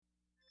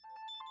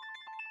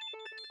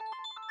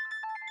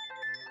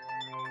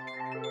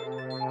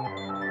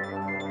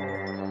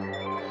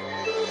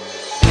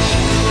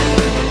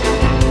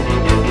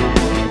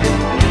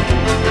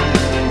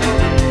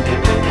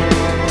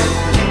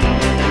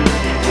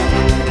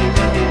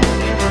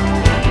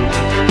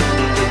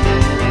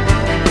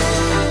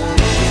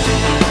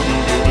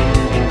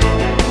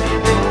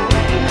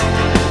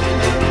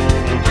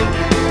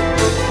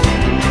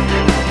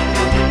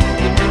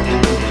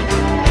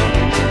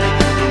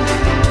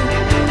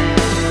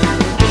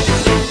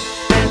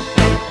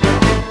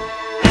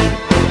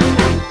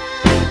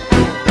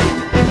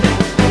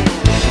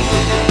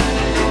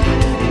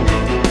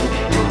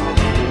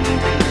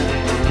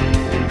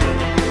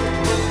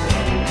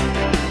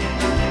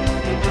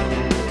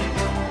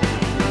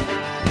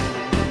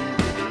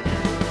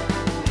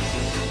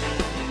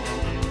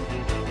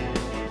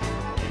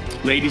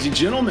Ladies and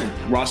gentlemen,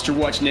 Roster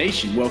Watch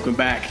Nation, welcome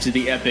back to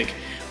the epic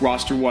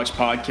Roster Watch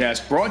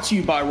podcast brought to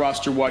you by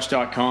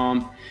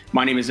rosterwatch.com.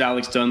 My name is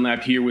Alex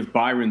Dunlap here with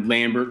Byron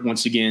Lambert,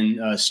 once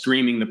again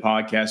streaming the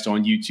podcast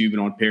on YouTube and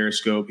on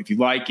Periscope. If you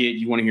like it,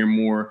 you want to hear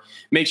more,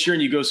 make sure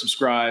you go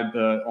subscribe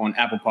on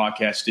Apple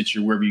Podcasts,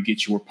 Stitcher, wherever you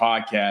get your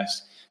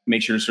podcast.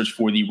 Make sure to search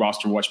for the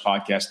Roster Watch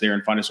podcast there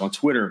and find us on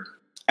Twitter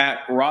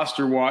at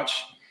Roster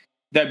Watch.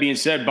 That being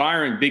said,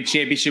 Byron, big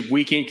championship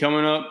weekend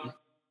coming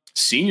up,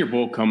 Senior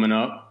Bowl coming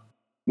up.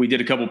 We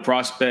did a couple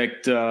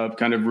prospect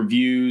kind of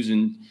reviews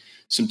and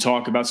some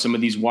talk about some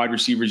of these wide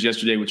receivers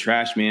yesterday with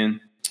Trash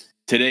Man.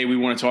 Today, we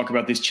want to talk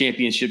about this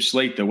championship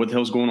slate, though. What the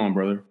hell's going on,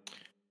 brother?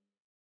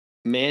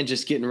 Man,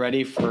 just getting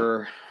ready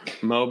for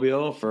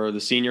Mobile for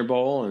the Senior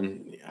Bowl,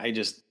 and I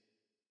just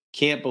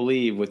can't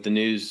believe with the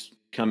news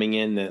coming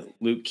in that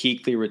Luke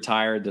Kuechly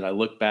retired, that I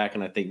look back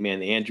and I think, man,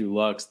 the Andrew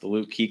Lucks, the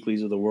Luke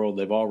Kuechlys of the world,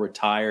 they've all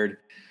retired.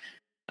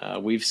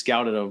 We've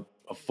scouted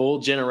a full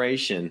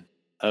generation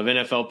of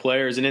NFL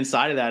players, and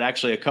inside of that,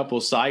 actually a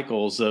couple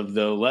cycles of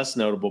the less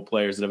notable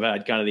players that have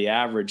had kind of the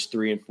average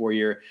 3 and 4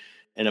 year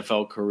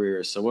NFL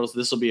careers. So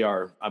this will be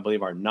I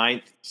believe our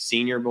 9th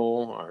Senior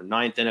Bowl, our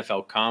 9th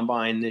NFL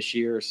Combine this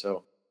year.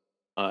 So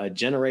a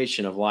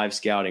generation of live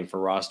scouting for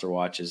Roster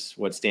Watch is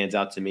what stands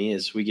out to me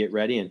as we get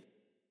ready. And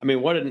I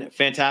mean, what a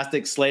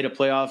fantastic slate of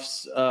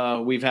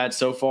playoffs we've had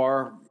so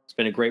far. It's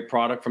been a great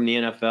product from the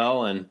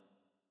NFL, and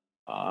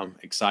I'm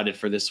excited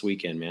for this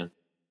weekend, man.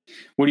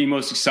 What are you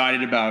most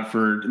excited about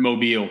for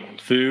Mobile?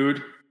 Food?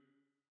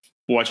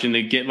 Have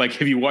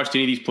you watched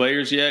any of these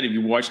players yet? Have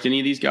you watched any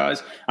of these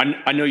guys?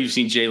 I know you've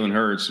seen Jalen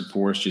Hurts, of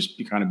course,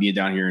 just kind of being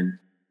down here in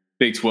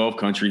Big 12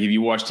 country. Have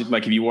you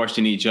watched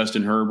any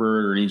Justin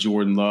Herbert or any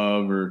Jordan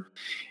Love or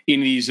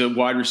any of these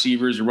wide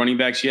receivers or running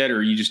backs yet? Or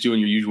are you just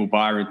doing your usual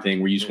Byron thing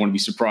where you just want to be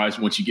surprised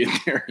once you get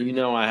there? You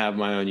know, I have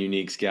my own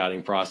unique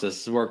scouting process.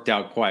 It's worked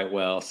out quite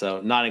well.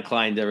 So not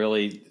inclined to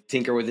really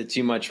tinker with it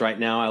too much right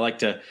now. I like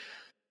to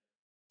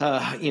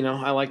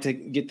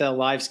get that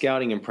live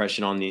scouting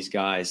impression on these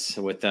guys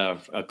with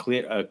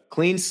a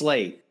clean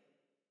slate.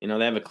 You know,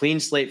 they have a clean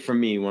slate from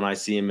me when I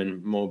see them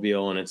in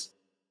Mobile, and it's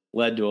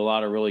led to a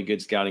lot of really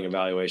good scouting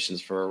evaluations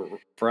for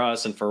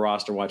us and for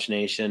Roster Watch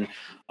Nation.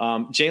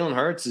 Jalen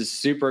Hurts is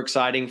super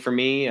exciting for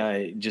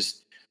me.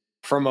 Just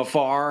from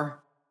afar,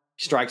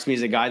 strikes me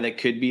as a guy that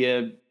could be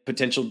a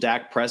potential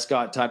Dak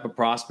Prescott type of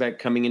prospect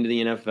coming into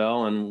the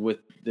NFL, and with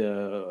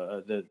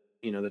the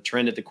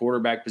trend at the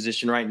quarterback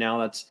position right now,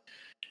 that's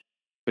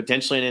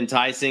potentially an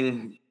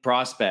enticing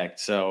prospect.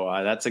 So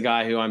that's a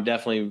guy who I'm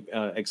definitely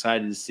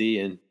excited to see.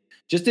 And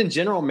just in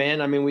general,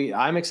 man, I mean,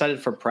 I'm excited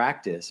for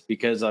practice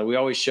because we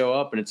always show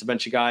up and it's a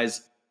bunch of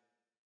guys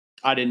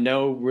I didn't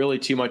know really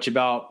too much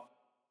about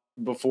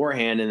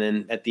beforehand. And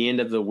then at the end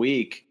of the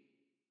week,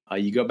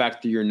 you go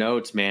back through your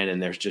notes, man,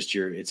 and there's just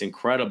it's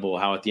incredible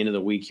how at the end of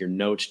the week, your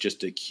notes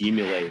just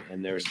accumulate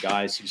and there's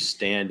guys who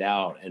stand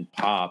out and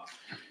pop.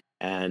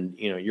 And,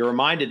 you know, you're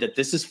reminded that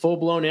this is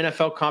full-blown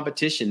NFL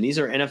competition. These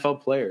are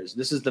NFL players.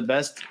 This is the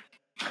best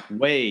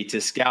way to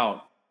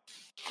scout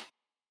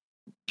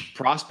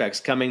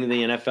prospects coming to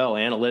the NFL.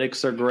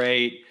 Analytics are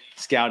great.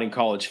 Scouting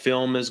college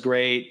film is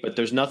great. But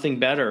there's nothing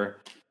better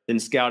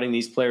than scouting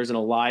these players in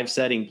a live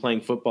setting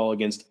playing football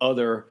against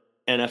other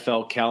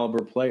NFL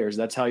caliber players.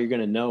 That's how you're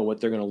going to know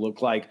what they're going to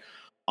look like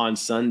on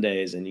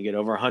Sundays. And you get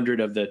over 100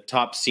 of the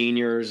top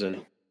seniors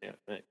and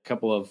a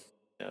couple of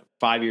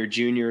 5-year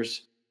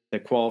juniors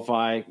that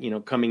qualify,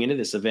 coming into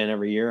this event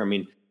every year. I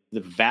mean,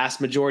 the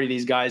vast majority of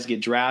these guys get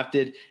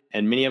drafted,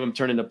 and many of them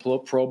turn into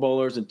Pro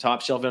Bowlers and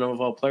top shelf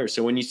NFL players.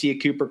 So when you see a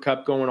Cooper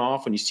Kupp going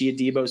off, when you see a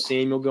Deebo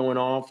Samuel going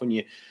off, when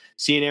you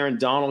see an Aaron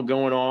Donald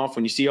going off,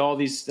 when you see all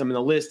these, I mean,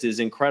 the list is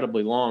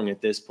incredibly long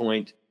at this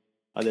point.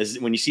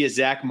 When you see a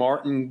Zach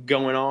Martin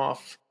going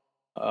off,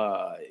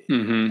 a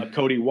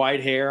Cody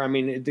Whitehair, I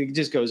mean, it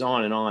just goes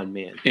on and on,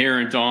 man.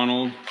 Aaron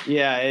Donald.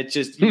 Yeah,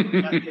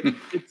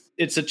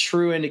 it's a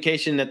true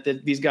indication that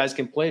these guys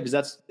can play,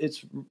 because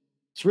it's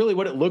really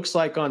what it looks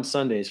like on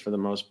Sundays for the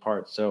most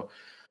part. So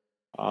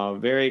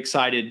very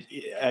excited.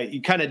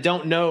 You kind of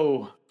don't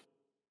know.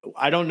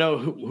 I don't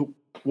know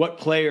what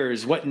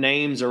players, what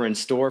names are in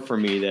store for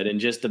me that in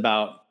just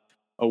about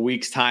a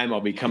week's time,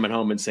 I'll be coming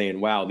home and saying,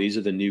 wow, these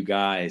are the new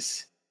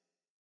guys.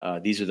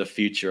 These are the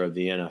future of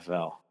the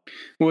NFL.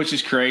 Well, it's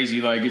just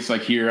crazy. Like, it's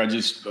like here,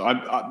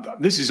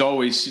 this is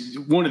always,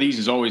 one of these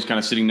is always kind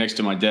of sitting next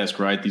to my desk,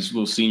 right? These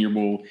little Senior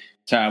Bowl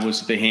tablets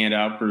that they hand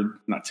out,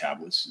 or not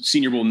tablets,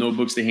 Senior Bowl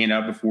notebooks they hand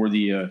out before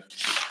the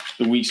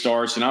week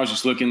starts. And I was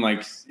just looking,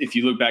 like, if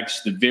you look back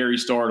to the very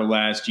start of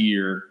last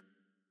year,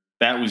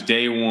 that was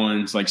day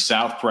one. It's like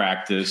South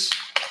practice,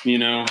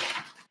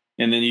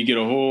 and then you get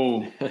a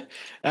whole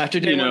after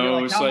day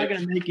one, how am I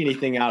going to make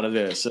anything out of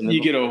this? And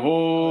you get a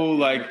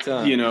whole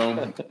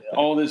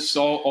all this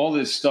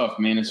stuff,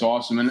 man. It's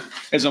awesome. And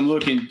as I'm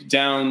looking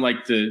down,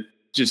 like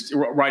just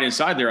right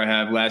inside there, I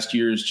have last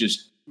year's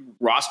just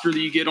roster that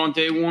you get on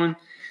day one,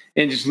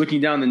 and just looking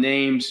down the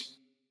names.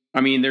 I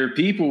mean, there are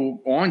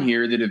people on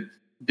here that have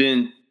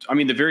been. I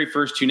mean, the very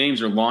first two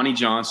names are Lonnie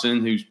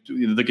Johnson, who's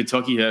the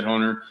Kentucky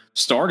headhunter,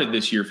 started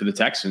this year for the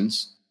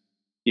Texans.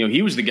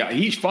 He was the guy.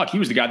 He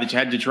was the guy that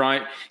had to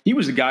try. He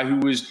was the guy who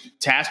was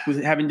tasked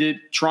with having to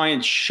try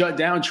and shut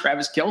down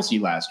Travis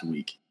Kelce last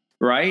week.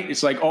 Right?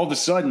 It's like all of a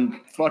sudden,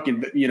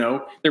 fucking,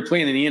 they're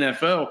playing in the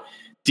NFL.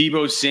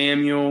 Deebo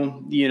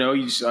Samuel,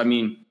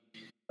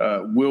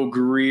 Will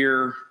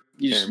Greer,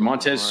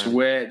 Montez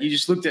Sweat. You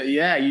just looked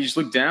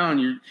down.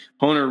 You're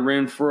Hunter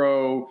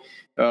Renfrow,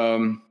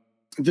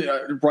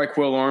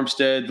 Raquel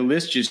Armstead. The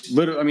list just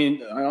literally. I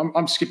mean,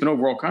 I'm skipping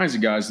over all kinds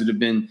of guys that have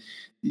been,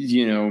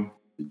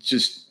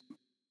 just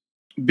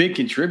big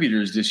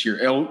contributors this year.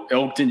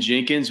 Elgton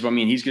Jenkins. I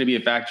mean, he's going to be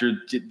a factor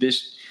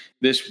this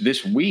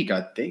week.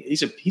 I think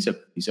he's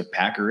a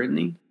Packer, isn't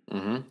he?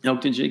 Mm-hmm.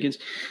 Elgton Jenkins.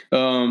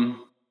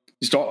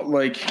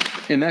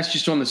 And that's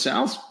just on the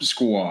South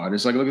squad.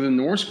 It's like, look at the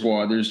North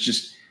squad. There's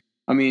just,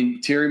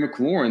 Terry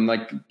McLaurin,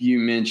 like you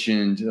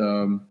mentioned,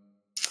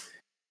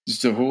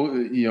 just a whole,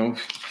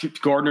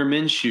 Gardner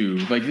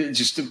Minshew, like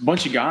just a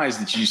bunch of guys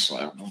that you just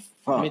like,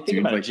 fuck, think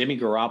about it. Jimmy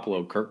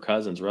Garoppolo, Kirk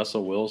Cousins,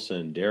 Russell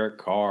Wilson, Derek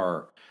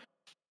Carr.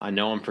 I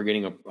know I'm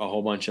forgetting a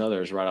whole bunch of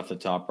others right off the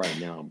top right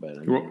now, but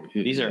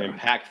these are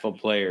impactful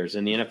players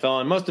in the NFL.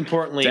 And most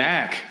importantly,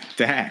 Dak.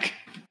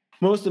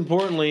 Most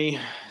importantly,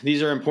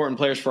 these are important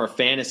players for our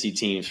fantasy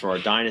teams, for our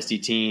dynasty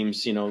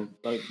teams. The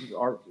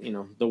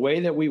way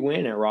that we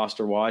win at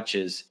Roster Watch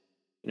is,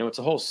 it's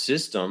a whole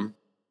system,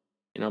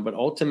 but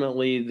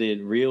ultimately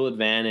the real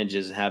advantage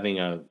is having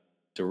a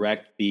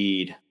direct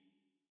feed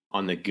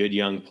on the good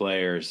young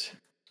players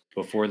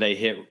before they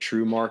hit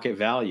true market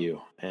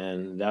value.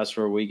 And that's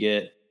where we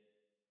get,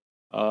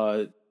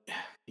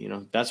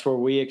 that's where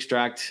we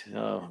extract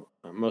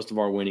most of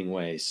our winning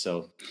ways.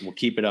 So we'll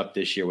keep it up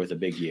this year with a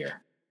big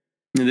year.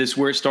 And this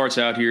where it starts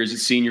out here is at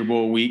Senior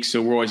Bowl week,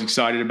 so we're always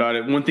excited about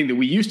it. One thing that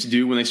we used to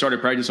do when they started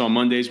practice on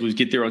Mondays was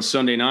get there on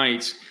Sunday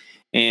nights,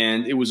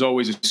 and it was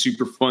always a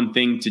super fun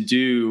thing to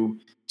do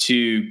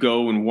to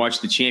go and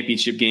watch the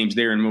championship games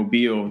there in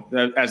Mobile.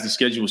 As the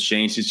schedule's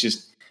changed,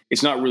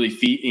 it's not really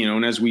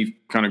and as we've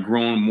kind of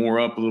grown more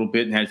up a little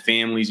bit and had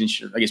families and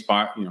I guess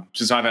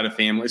since I've had a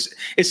family,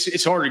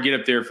 it's harder to get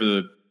up there for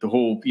the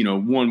whole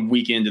one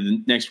weekend to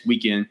the next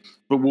weekend.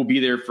 But we'll be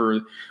there for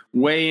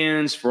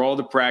weigh-ins, for all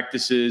the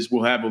practices.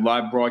 We'll have a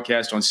live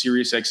broadcast on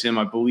Sirius XM.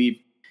 I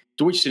believe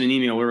Deutsch sent an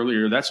email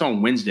earlier. That's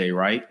on Wednesday,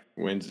 right?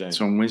 Wednesday. It's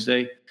on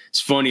Wednesday.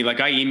 It's funny. Like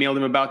I emailed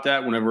him about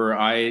that whenever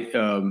I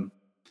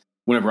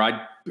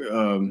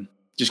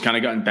just kind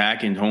of gotten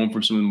back and home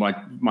from some of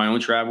my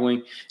own traveling.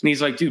 And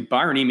he's like, dude,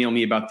 Byron emailed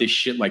me about this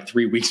shit like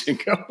 3 weeks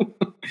ago.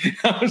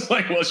 I was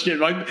like, well, shit,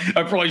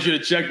 I probably should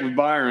have checked with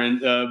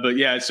Byron. But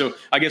yeah, so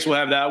I guess we'll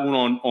have that one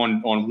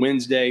on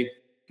Wednesday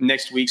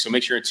next week. So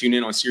make sure to tune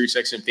in on Sirius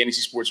XM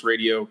Fantasy Sports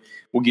Radio.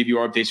 We'll give you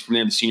our updates from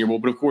there, the Senior Bowl.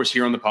 But of course,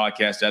 here on the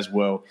podcast as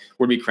well,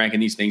 we'll be cranking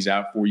these things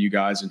out for you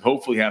guys and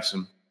hopefully have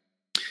some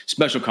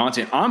special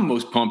content. I'm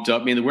most pumped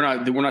up, man, that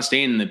we're not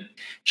staying in the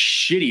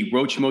shitty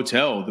Roach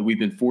Motel that we've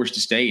been forced to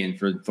stay in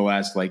for the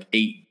last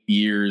 8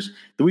 years,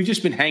 that we've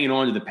just been hanging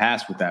on to the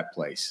past with that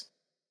place.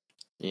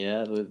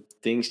 Yeah,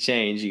 things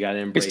change. You got to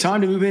embrace. It's time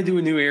to move into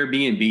a new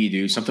Airbnb,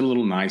 dude. Something a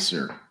little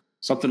nicer.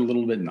 Something a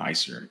little bit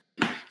nicer.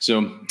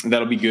 So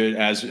that'll be good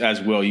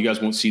as well. You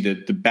guys won't see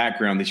the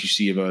background that you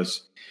see of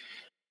us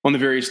on the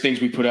various things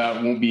we put out.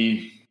 It won't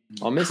be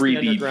I'll miss creepy.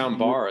 The underground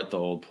bar at the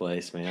old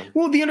place, man.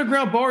 Well, the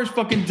underground bar is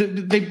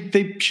fucking.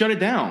 They shut it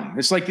down.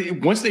 It's like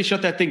once they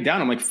shut that thing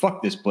down, I'm like,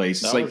 fuck this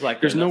place. It's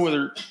like there's no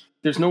other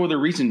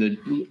reason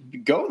to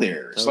go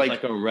there. It's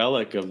like a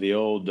relic of the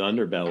old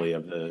underbelly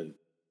of the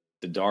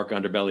dark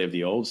underbelly of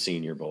the old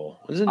Senior Bowl.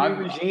 It's a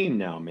new regime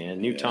now, man.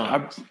 New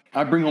times.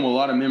 I bring home a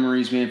lot of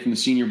memories, man, from the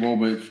Senior Bowl,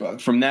 but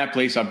from that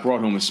place, I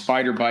brought home a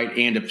spider bite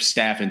and a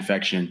staph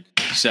infection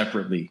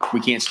separately.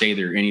 We can't stay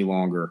there any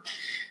longer.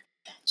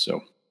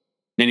 So.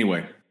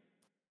 Anyway,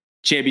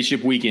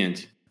 championship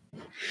weekend.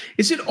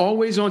 Is it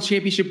always on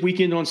championship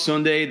weekend on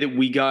Sunday that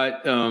we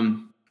got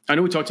I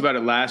know we talked about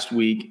it last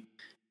week.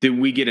 Did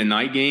we get a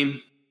night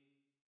game?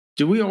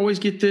 Do we always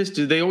get this?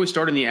 Do they always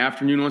start in the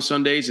afternoon on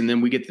Sundays and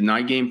then we get the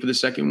night game for the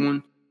second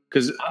one?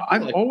 Because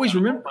I've always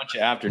remembered a bunch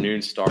of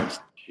afternoon starts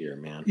this year,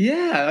 man.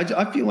 Yeah,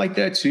 I feel like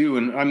that too.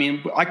 And I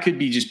mean, I could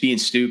be just being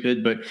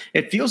stupid, but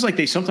it feels like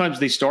they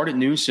start at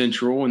noon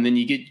Central and then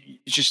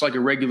it's just like a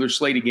regular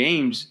slate of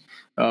games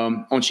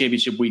on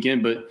championship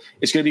weekend. But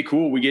it's going to be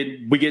cool. We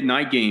get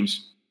night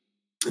games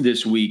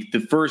this week. The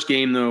first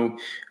game, though,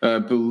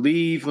 let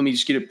me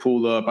just get it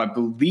pulled up. I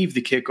believe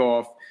the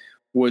kickoff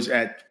was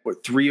at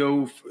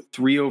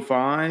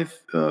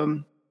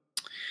 3:05.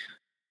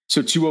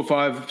 So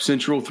 2:05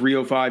 Central,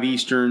 3:05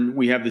 Eastern.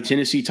 We have the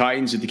Tennessee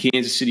Titans at the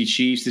Kansas City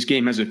Chiefs. This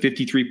game has a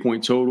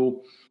 53-point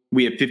total.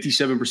 We have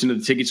 57% of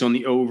the tickets on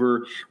the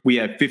over. We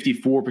have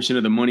 54%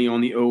 of the money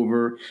on the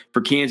over. For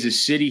Kansas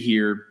City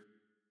here,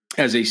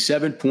 as a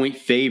 7-point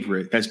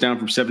favorite, that's down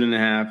from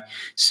 7.5.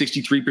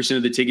 63%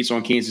 of the tickets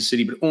on Kansas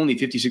City, but only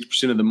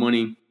 56% of the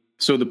money.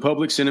 So the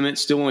public sentiment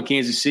still on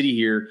Kansas City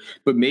here,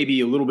 but maybe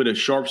a little bit of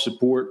sharp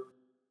support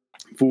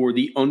for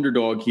the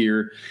underdog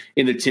here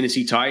in the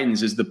Tennessee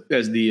Titans as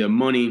the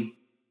money,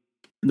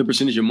 the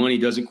percentage of money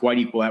doesn't quite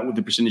equal out with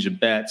the percentage of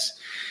bets.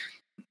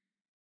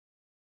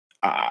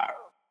 I'm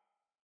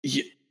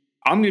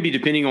going to be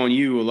depending on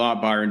you a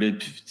lot, Byron, to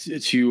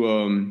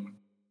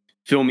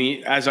fill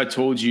me. As I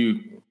told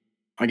you,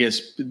 I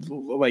guess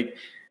like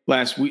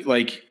last week,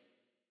 like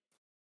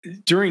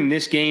during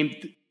this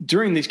game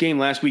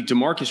last week,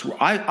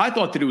 I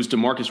thought that it was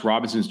DeMarcus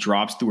Robinson's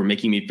drops that were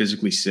making me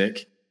physically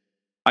sick.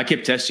 I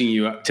kept texting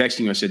you.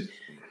 I said,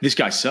 "This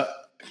guy sucks.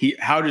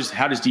 How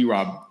does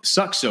D-Rob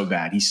suck so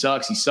bad? He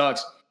sucks.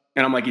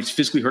 And I'm like, it's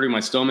physically hurting my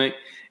stomach.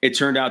 It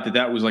turned out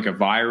that was like a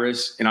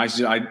virus, and I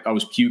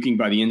was puking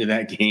by the end of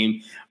that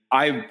game.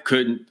 I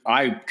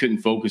couldn't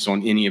focus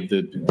on any of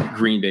the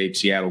Green Bay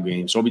Seattle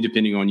games. So I'll be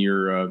depending on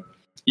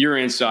your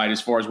insight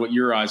as far as what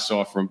your eyes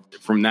saw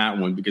from that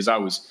one, because I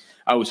was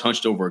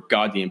hunched over a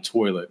goddamn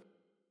toilet.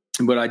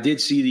 But I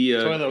did see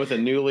the toilet with a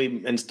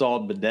newly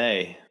installed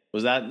bidet.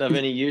 Was that of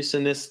any use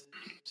in this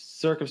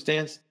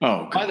circumstance?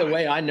 Oh, God. By the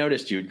way, I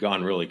noticed you'd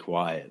gone really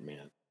quiet,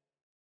 man.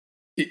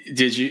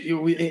 Did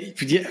you?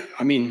 Yeah,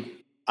 I mean,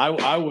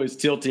 I was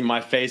tilting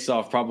my face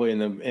off probably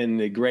in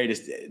the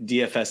greatest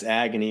DFS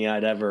agony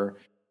I'd ever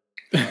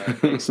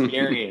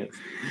experienced.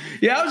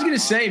 Yeah, I was gonna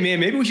say, man,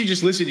 maybe we should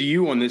just listen to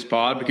you on this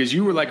pod, because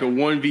you were like a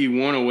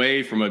 1v1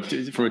 away from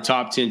a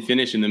top 10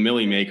 finish in the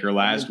Millie Maker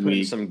last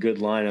week. Some good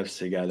lineups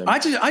together. I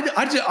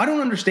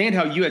don't understand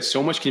how you had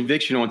so much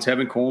conviction on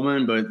Tevin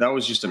Coleman, but that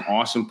was just an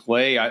awesome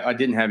play. I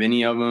didn't have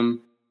any of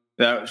them.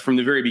 That from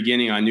the very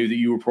beginning, I knew that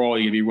you were probably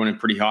going to be running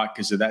pretty hot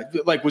because of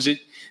that. Like, was it?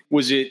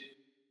 What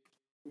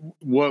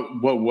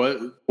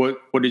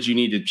did you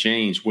need to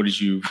change? What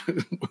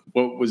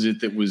was it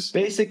that was?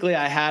 Basically,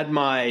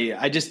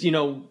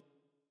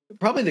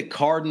 probably the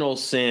cardinal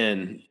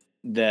sin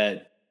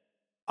that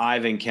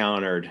I've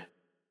encountered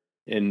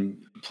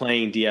in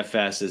playing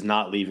DFS is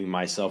not leaving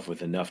myself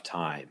with enough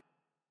time.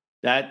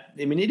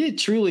 It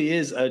truly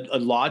is a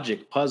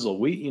logic puzzle.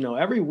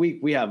 Every week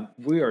we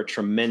are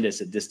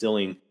tremendous at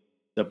distilling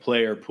the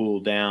player pool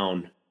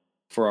down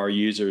for our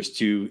users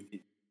to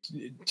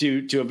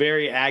a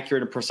very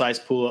accurate and precise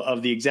pool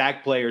of the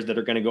exact players that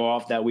are going to go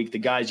off that week. The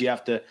guys you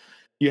have to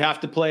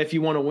play if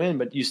you want to win,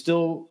 but you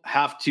still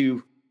have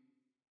to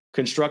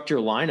construct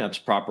your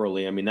lineups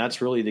properly. I mean, that's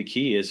really the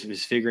key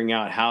is figuring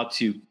out how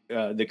to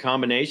the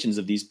combinations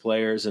of these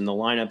players and the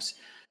lineups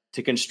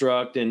to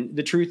construct. And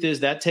the truth is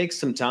that takes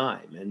some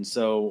time. And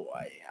so,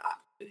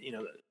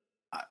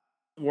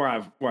 where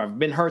I've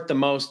been hurt the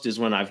most is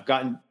when I've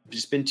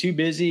just been too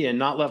busy and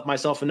not left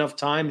myself enough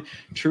time.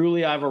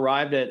 Truly, I've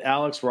arrived at,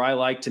 Alex, where I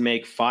like to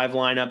make 5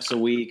 lineups a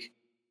week.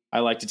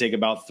 I like to take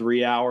about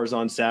 3 hours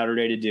on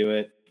Saturday to do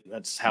it.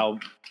 That's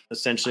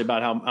essentially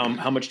about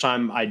how much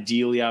time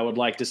ideally I would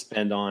like to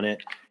spend on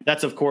it.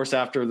 That's, of course,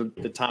 after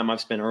the time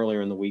I've spent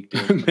earlier in the week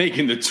doing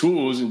making the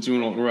tools and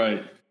doing all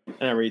right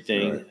and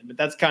everything. Right. But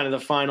that's kind of the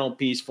final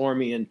piece for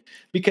me. And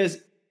because,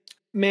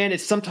 man,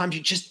 it's sometimes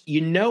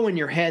in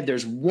your head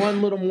there's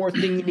one little more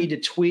thing you need to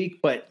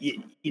tweak, but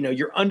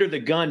you're under the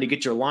gun to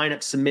get your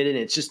lineup submitted.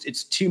 And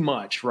it's too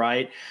much,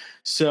 right?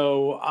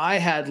 So I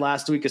had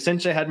last week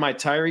essentially had my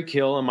Tyreek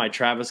Hill and my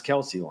Travis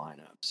Kelce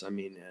lineups. I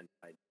mean, and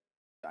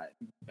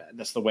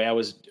that's the way I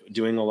was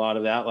doing a lot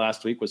of that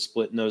last week, was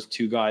splitting those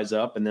two guys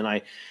up. And then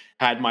I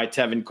had my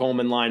Tevin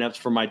Coleman lineups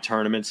for my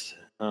tournaments,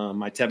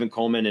 my Tevin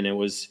Coleman, and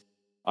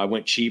I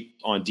went cheap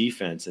on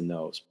defense in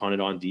those, punted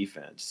on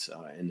defense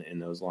in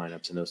those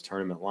lineups, in those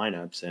tournament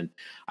lineups. And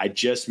I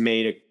just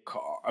made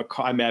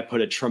I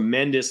put a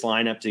tremendous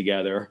lineup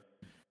together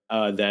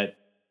that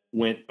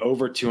went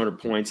over 200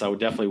 points. I would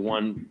definitely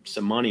won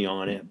some money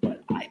on it,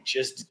 but I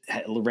just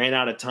ran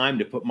out of time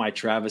to put my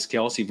Travis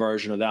Kelce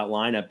version of that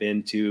lineup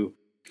into.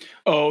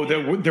 Oh,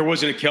 there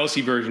wasn't a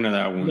Kelce version of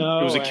that one. No,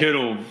 it was a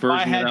Kittle version.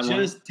 I had of that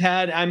just one.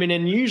 Had. I mean,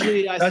 and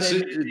usually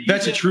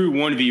that's a true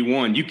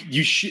 1v1.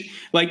 You should,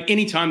 like,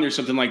 anytime there's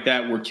something like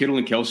that where Kittle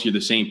and Kelce are the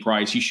same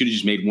price, you should have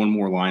just made one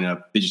more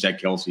lineup. They just had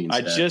Kelce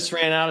instead. I just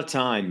ran out of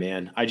time,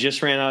 man.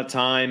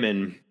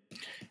 And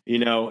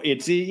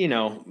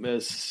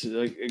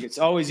it's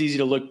always easy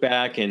to look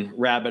back and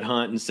rabbit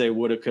hunt and say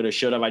woulda, coulda,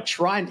 shoulda. I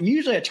try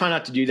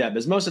not to do that,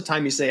 because most of the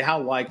time you say,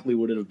 how likely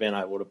would it have been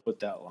I would have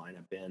put that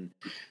lineup in?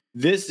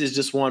 This is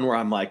just one where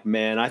I'm like,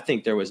 man, I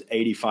think there was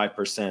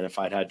 85% if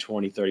I'd had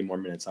 20, 30 more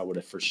minutes, I would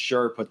have for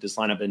sure put this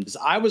lineup in. Because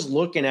I was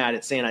looking at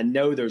it saying, I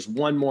know there's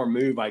one more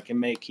move I can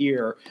make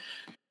here.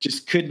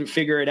 Just couldn't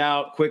figure it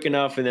out quick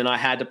enough. And then I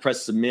had to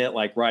press submit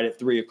like right at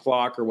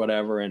 3:00 or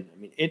whatever. And I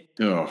mean,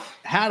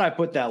 had I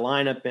put that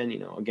lineup in,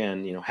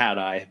 had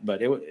I,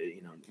 but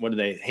what are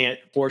they,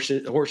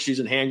 horseshoes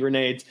and hand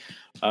grenades?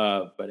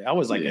 But I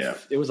was like,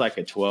 it was like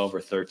a $12,000 or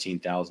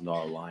 $13,000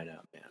 lineup,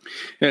 man.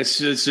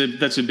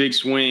 That's a big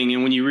swing.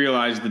 And when you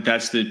realize that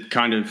that's the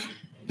kind of,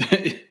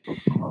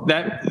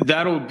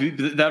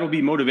 that'll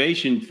be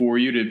motivation for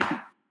you to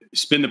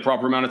spend the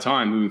proper amount of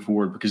time moving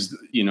forward, because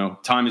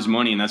time is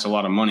money, and that's a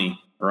lot of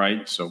money.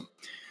 Right. So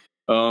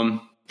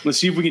let's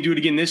see if we can do it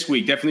again this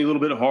week. Definitely a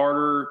little bit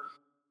harder.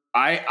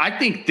 I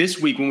think this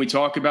week when we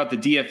talk about the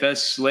DFS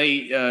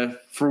slate,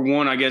 for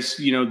one, I guess,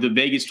 the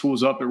Vegas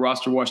tool's up at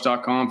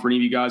rosterwatch.com for any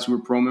of you guys who are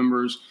pro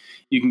members.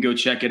 You can go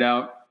check it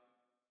out.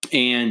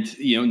 And,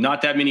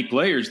 not that many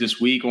players this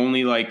week,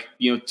 only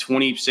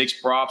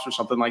 26 props or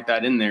something like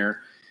that in there.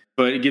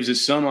 But it gives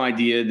us some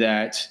idea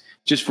that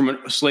just from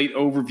a slate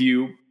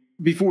overview,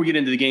 before we get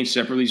into the game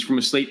separately, from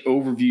a slate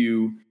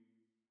overview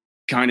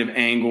kind of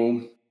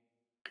angle,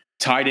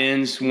 tight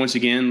ends, once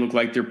again, look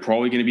like they're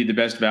probably going to be the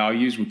best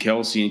values with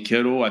Kelce and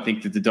Kittle. I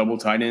think that the double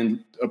tight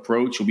end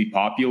approach will be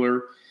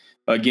popular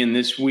again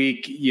this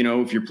week.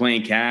 If you're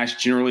playing cash,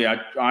 generally,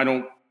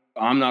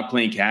 I'm not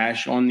playing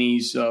cash on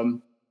these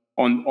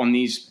on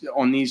these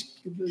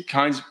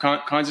kinds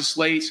of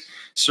slates.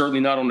 Certainly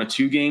not on a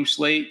 2-game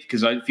slate,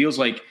 because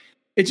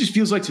it just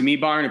feels like to me,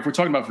 Byron, if we're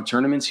talking about for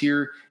tournaments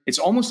here, it's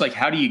almost like,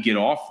 how do you get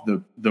off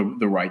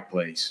the right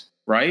place,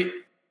 right?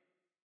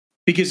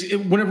 Because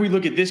whenever we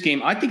look at this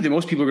game, I think that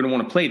most people are going to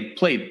want to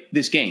play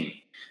this game.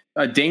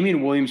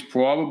 Damian Williams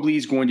probably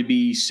is going to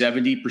be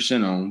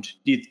 70% owned.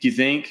 Do you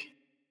think?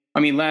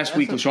 I mean, last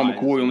week, LaShawn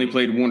McCoy only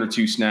played 1 or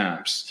 2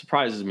 snaps.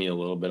 Surprises me a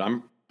little bit.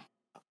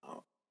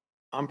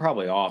 I'm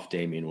probably off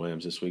Damian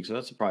Williams this week, so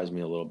that surprised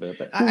me a little bit.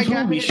 But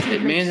holy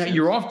shit, man!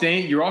 You're off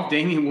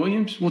Damian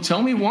Williams. Well,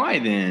 tell me why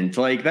then.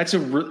 That's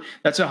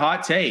a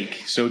hot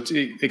take. So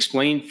to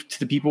explain to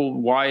the people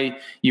why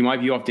you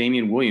might be off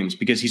Damian Williams,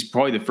 because he's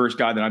probably the first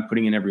guy that I'm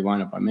putting in every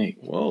lineup I make.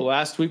 Well,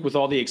 last week with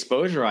all the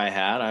exposure I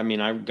had,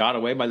 I got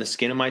away by the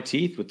skin of my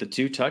teeth with the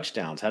 2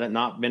 touchdowns. Had it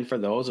not been for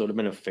those, it would have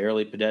been a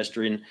fairly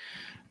pedestrian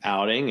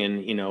outing.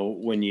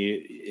 And when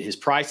his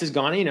price has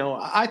gone,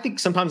 I think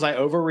sometimes I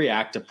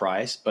overreact to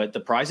price, but the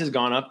price has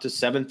gone up to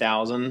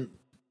 7,000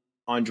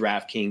 on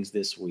DraftKings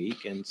this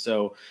week, and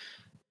so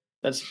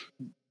that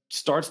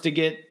starts to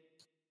get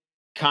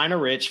kind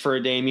of rich for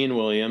a Damian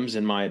Williams,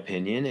 in my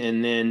opinion.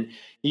 And then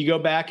you go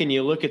back and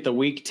you look at the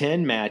Week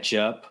 10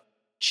 matchup,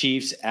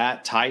 Chiefs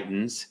at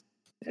Titans.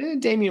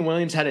 Damian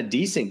Williams had a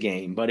decent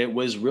game, but it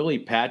was really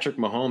Patrick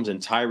Mahomes and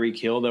Tyreek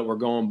Hill that were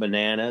going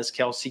bananas.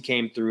 Kelce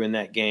came through in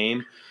that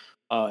game,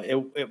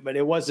 but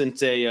it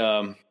wasn't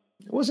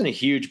a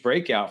huge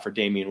breakout for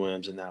Damian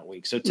Williams in that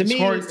week. So to me,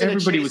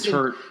 everybody was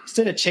hurt.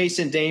 Instead of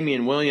chasing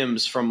Damian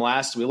Williams from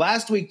last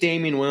week,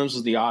 Damian Williams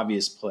was the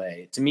obvious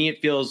play. To me,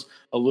 it feels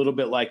a little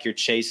bit like you're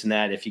chasing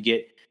that if you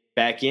get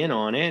back in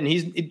on it.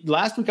 And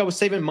last week I was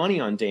saving money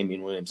on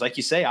Damian Williams. Like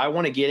you say, I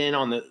want to get in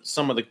on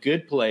some of the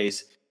good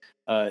plays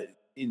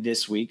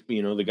this week.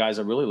 The guys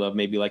I really love,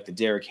 maybe like the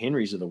Derrick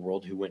Henrys of the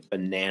world, who went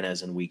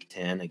bananas in Week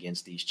 10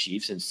 against these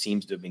Chiefs and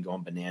seems to have been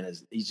going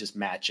bananas. He's just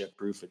matchup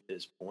proof at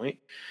this point.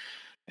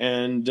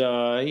 And,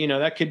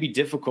 that could be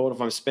difficult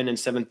if I'm spending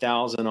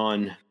 7,000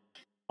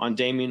 on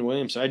Damian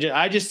Williams. So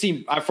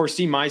I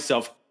foresee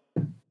myself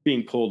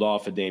being pulled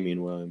off of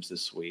Damian Williams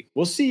this week.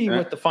 We'll see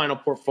what the final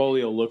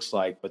portfolio looks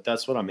like, but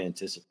that's what I'm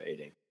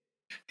anticipating.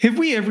 Have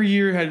we every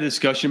year had a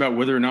discussion about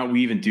whether or not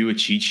we even do a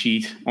cheat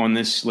sheet on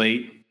this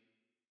slate?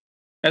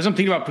 As I'm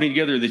thinking about putting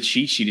together the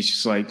cheat sheet, it's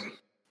just like,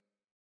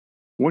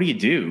 what do you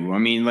do? I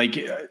mean,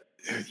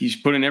 you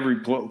put in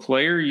every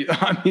player.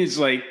 It's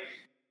like,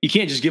 you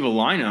can't just give a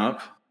lineup.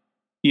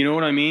 You know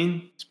what I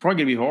mean? It's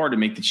probably going to be hard to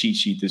make the cheat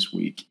sheet this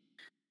week.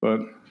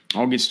 But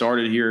I'll get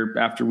started here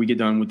after we get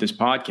done with this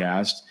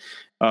podcast.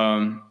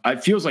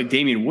 It feels like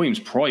Damian Williams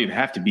probably would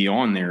have to be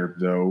on there,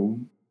 though.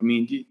 I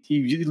mean,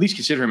 you at least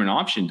consider him an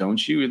option,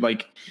 don't you?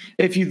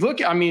 If you look,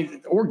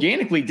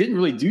 organically didn't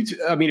really do.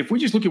 If we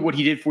just look at what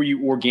he did for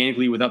you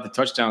organically without the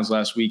touchdowns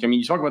last week,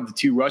 you talk about the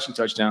 2 rushing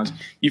touchdowns.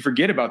 You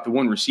forget about the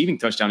 1 receiving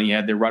touchdown he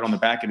had there right on the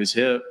back of his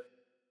hip.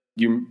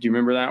 Do you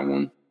remember that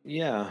one?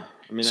 Yeah.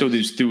 So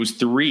there was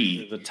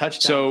 3. The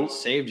touchdown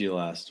saved you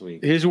last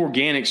week. His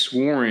organic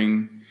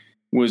scoring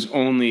was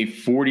only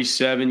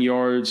 47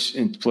 yards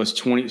and plus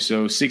 20,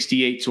 so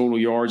 68 total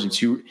yards and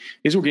 2.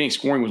 His organic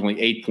scoring was only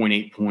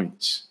 8.8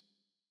 points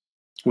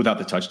without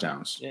the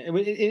touchdowns. Yeah,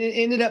 it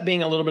ended up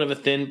being a little bit of a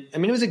thin.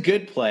 It was a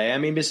good play.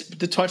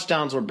 The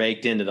touchdowns were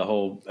baked into the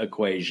whole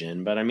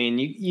equation. But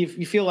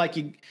you feel like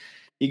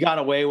you got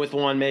away with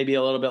one maybe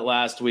a little bit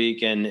last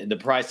week, and the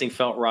pricing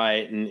felt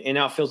right, and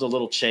now it feels a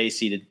little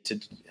chasey.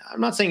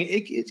 I'm not saying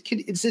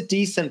it's a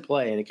decent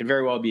play, and it could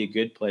very well be a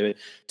good play. But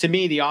to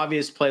me, the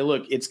obvious play,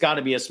 look, it's got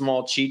to be a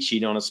small cheat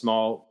sheet on a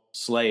small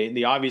slate.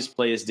 The obvious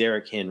play is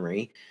Derrick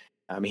Henry.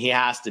 He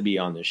has to be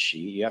on this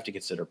sheet. You have to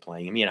consider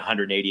playing him. He had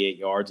 188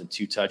 yards and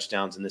 2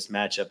 touchdowns in this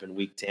matchup in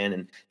Week 10,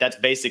 and that's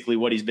basically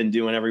what he's been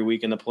doing every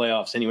week in the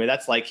playoffs. Anyway,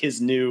 that's like his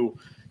new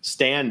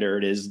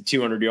standard is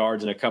 200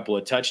 yards and a couple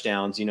of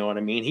touchdowns. You know what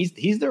I mean?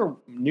 He's their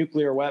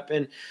nuclear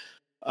weapon.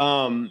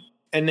 And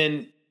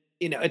then,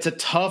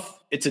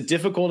 it's a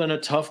difficult and a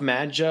tough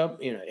matchup.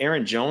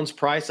 Aaron Jones'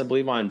 price, I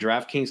believe on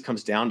DraftKings,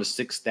 comes down to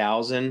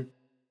 6,000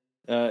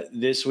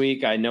 this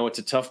week. I know it's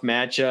a tough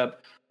matchup.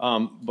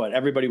 But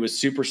everybody was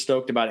super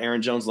stoked about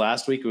Aaron Jones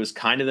last week. It was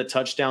kind of the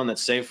touchdown that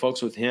saved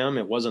folks with him.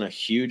 It wasn't a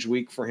huge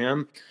week for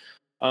him.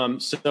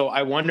 So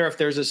I wonder if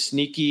there's a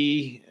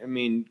sneaky,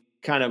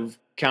 kind of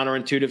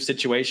counterintuitive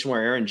situation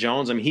where Aaron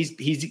Jones, I mean, he's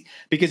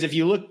because if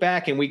you look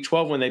back in week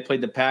 12 when they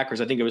played the Packers,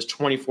 I think it was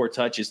 24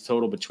 touches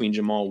total between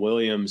Jamal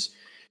Williams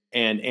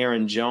and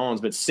Aaron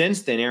Jones. But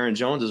since then, Aaron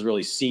Jones has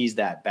really seized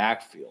that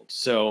backfield.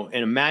 So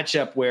in a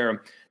matchup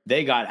where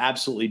they got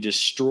absolutely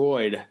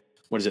destroyed,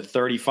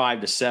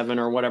 35-7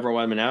 or whatever?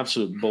 I mean,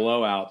 absolute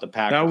blowout. The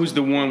Packers. That was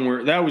the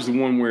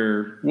one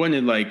where wasn't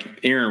it like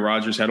Aaron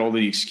Rodgers had all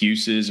the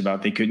excuses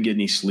about they couldn't get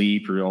any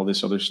sleep or all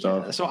this other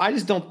stuff. Yeah, so I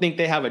just don't think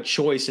they have a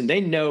choice, and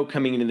they know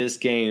coming into this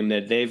game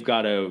that they've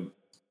got to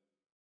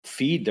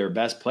feed their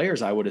best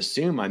players, I would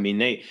assume. I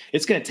mean,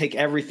 it's going to take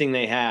everything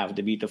they have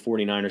to beat the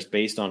 49ers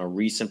based on a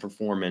recent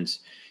performance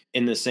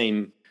in the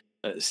same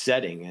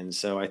setting. And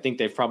so I think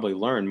they've probably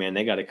learned, man,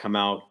 they got to come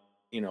out,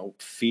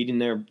 feeding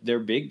their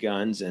big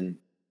guns. And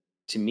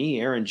to me,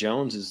 Aaron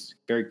Jones is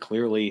very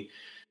clearly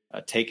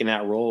taking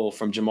that role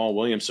from Jamal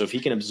Williams. So if he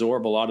can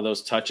absorb a lot of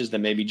those touches that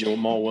maybe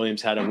Jamal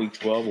Williams had in week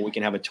 12, and we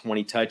can have a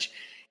 20-touch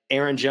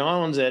Aaron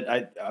Jones at,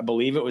 I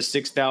believe it was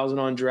 6,000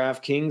 on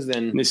DraftKings.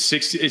 Then it's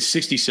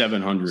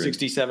 6,700.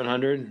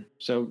 6,700.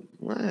 So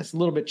it's a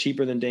little bit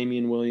cheaper than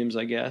Damian Williams,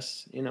 I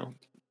guess.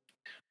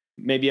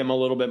 Maybe I'm a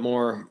little bit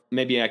more.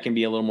 Maybe I can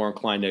be a little more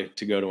inclined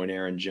to go to an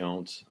Aaron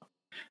Jones.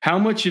 How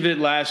much of it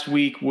last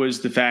week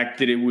was the fact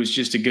that it was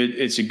just a good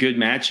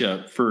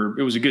matchup for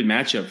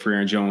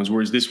Aaron Jones,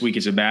 whereas this week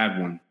is a bad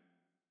one?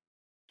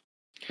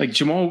 Like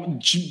Jamal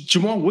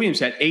Williams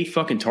had 8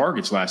 fucking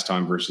targets last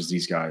time versus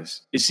these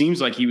guys. It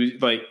seems like he was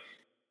like,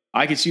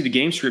 I could see the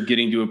game script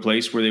getting to a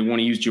place where they want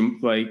to use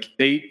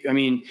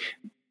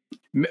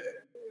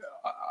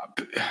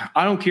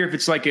I don't care if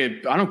it's I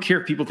don't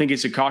care if people think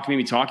it's a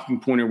talking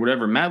point or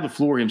whatever. Matt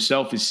LaFleur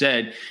himself has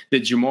said that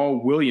Jamal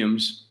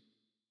Williams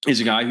is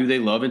a guy who they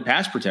love in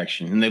pass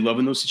protection and they love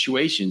in those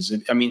situations.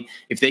 I mean,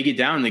 if they get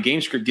down and the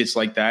game script gets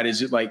like that,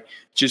 is it like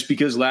just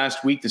because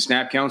last week the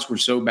snap counts were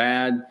so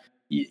bad,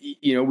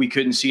 we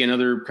couldn't see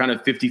another kind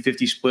of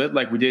 50-50 split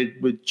like we did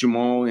with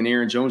Jamal and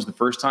Aaron Jones the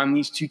first time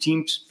these two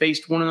teams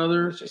faced one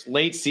another? It's just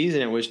late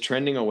season, it was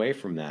trending away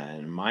from that.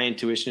 And my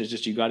intuition is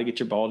just you got to get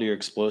your ball to your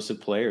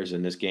explosive players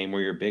in this game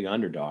where you're a big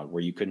underdog,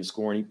 where you couldn't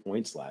score any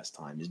points last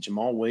time. Is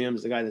Jamal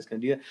Williams the guy that's going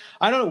to do that?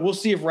 I don't know. We'll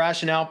see if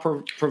rationale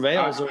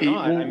prevails or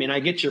not. I mean, I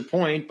get your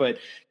point, but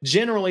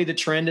generally the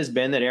trend has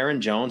been that Aaron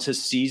Jones has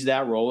seized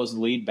that role as the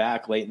lead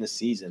back late in the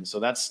season. So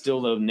that's still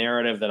the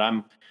narrative that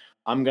I'm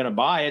going to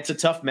buy. It's a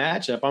tough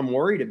matchup. I'm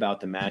worried about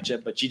the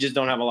matchup, but you just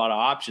don't have a lot of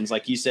options.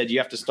 Like you said,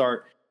 at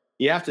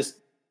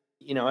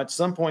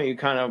some point you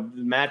kind of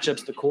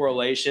matchups, the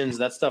correlations,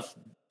 that stuff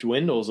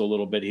dwindles a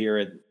little bit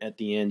here at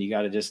the end. You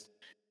got to just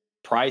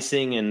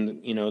pricing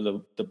and,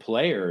 the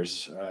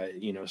players,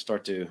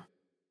 start to,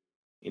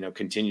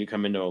 continue to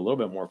come into a little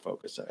bit more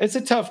focus. It's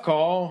a tough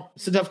call.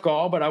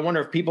 But I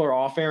wonder if people are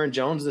off Aaron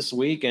Jones this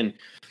week, and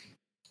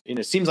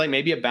it seems like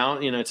maybe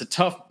it's a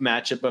tough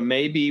matchup, but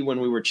maybe when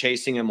we were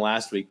chasing him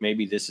last week,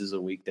 maybe this is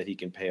a week that he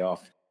can pay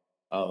off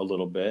a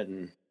little bit.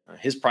 And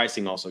his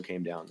pricing also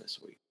came down this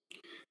week.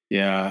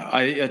 Yeah,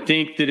 I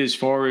think that as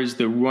far as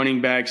the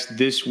running backs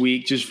this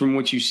week, just from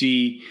what you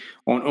see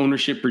on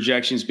ownership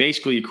projections,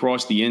 basically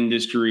across the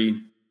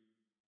industry,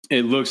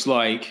 it looks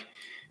like,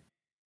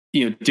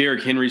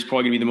 Derrick Henry's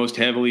probably going to be the most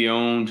heavily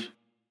owned,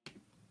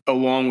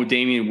 along with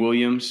Damian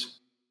Williams.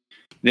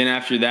 Then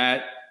after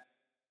that,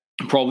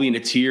 probably in a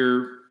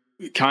tier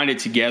kind of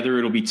together,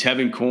 it'll be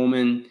Tevin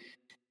Coleman,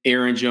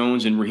 Aaron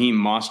Jones, and Raheem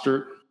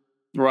Mostert,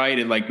 right?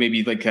 And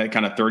maybe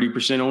kind of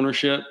 30%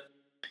 ownership.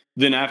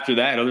 Then after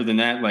that, other than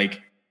that,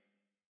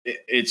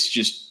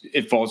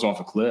 it falls off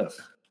a cliff.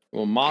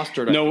 Well,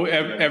 Mostert. No,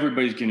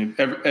 everybody's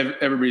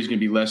gonna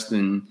be less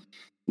than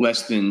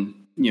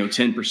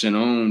 10%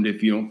 owned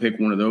if you don't pick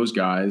one of those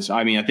guys.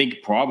 I mean, I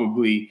think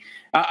probably,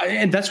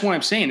 and that's why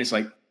I'm saying it's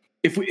like,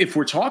 if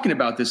we're talking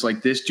about this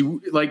like this,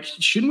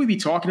 shouldn't we be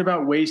talking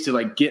about ways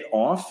to get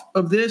off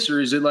of this,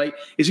 or is it going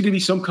to be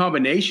some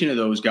combination of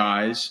those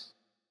guys,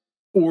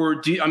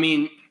 or to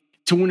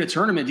win a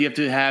tournament, do you have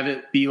to have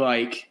it be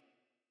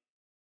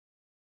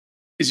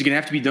is it going to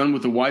have to be done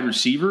with the wide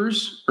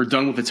receivers or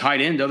done with a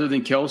tight end other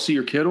than Kelsey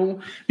or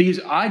Kittle?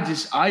 Because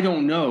I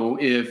don't know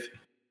if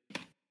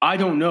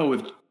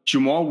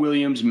Jamal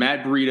Williams,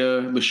 Matt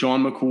Breida,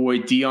 LaShawn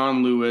McCoy,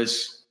 Dion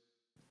Lewis,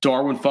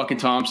 Darwin fucking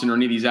Thompson, or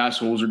any of these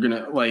assholes are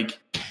gonna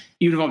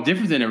even if I'm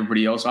different than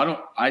everybody else,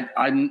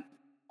 I'm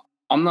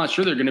not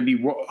sure they're gonna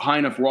be high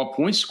enough raw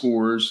point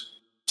scores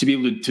to be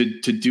able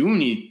to do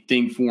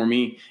anything for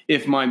me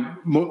if my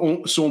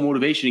sole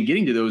motivation in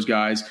getting to those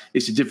guys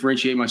is to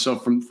differentiate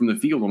myself from the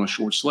field on a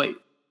short slate.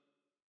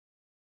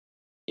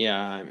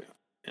 Yeah,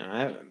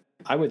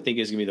 I would think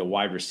it's gonna be the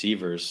wide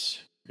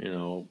receivers.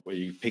 Where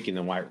you're picking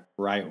the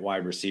right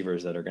wide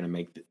receivers that are going to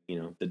make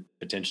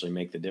potentially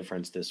make the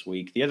difference this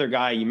week. The other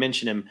guy, you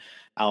mentioned him,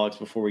 Alex,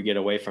 before we get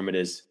away from it,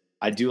 is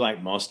I do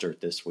like Mostert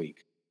this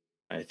week.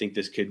 I think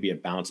this could be a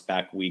bounce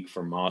back week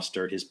for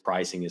Mostert. His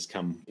pricing has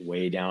come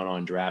way down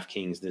on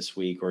DraftKings this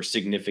week, or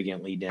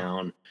significantly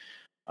down.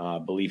 I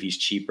believe he's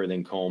cheaper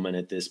than Coleman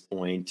at this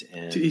point,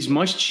 and he's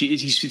much cheap.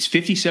 It's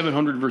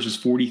 5,700 versus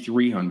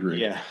 4,300.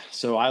 Yeah,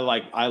 so I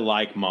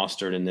like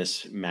Mostert in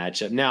this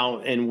matchup. Now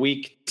in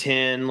week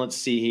 10, let's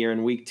see here.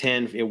 In week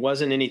 10, it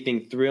wasn't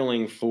anything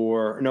thrilling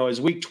for. No, it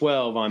was week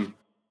 12.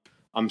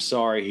 I'm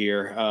sorry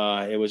here.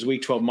 It was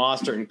week 12.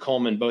 Mostert and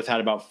Coleman both had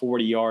about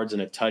 40 yards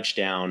and a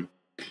touchdown.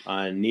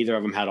 Neither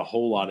of them had a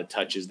whole lot of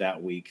touches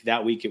that week.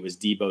 That week it was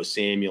Deebo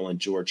Samuel and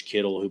George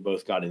Kittle who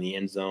both got in the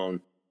end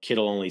zone.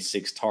 Kittle only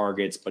 6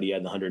 targets, but he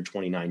had the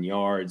 129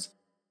 yards.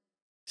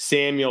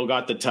 Samuel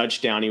got the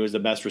touchdown. He was the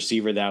best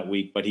receiver that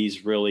week, but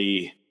he's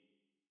really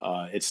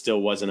it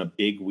still wasn't a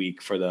big week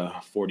for the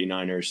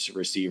 49ers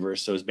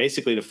receivers. So it's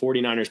basically the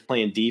 49ers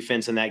playing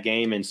defense in that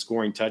game and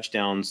scoring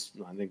touchdowns.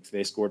 I think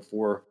they scored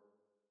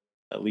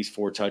at least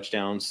four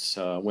touchdowns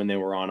when they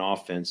were on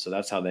offense. So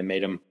that's how they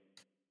made them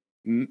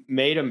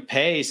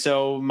pay.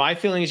 So my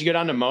feeling is you go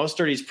down to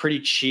Mostert. He's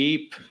pretty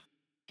cheap.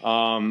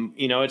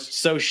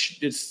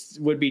 It's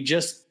would be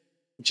just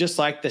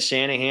like the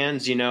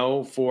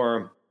Shanahans,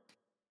 for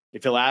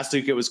if last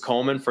week it was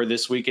Coleman, for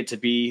this week it to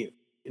be,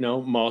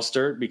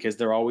 Mostert, because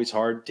they're always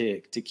hard to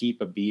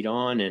keep a beat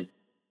on. And,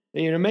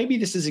 maybe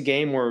this is a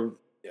game where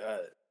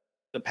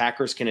the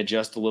Packers can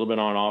adjust a little bit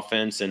on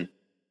offense and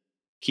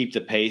keep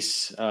the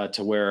pace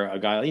to where a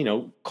guy,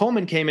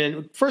 Coleman came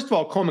in. First of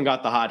all, Coleman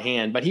got the hot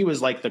hand, but he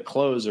was like the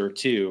closer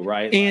too,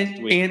 right? And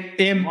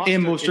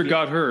Mostert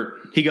got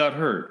hurt. He got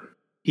hurt.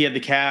 He had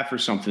the calf or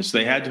something, so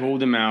they had to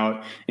hold him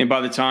out. And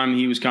by the time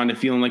he was kind of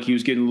feeling like he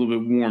was getting a little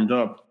bit warmed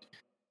up,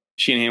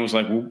 Shanahan was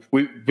like, well,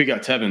 we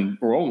got Tevin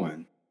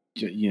rolling,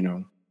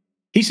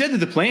 He said that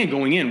the plan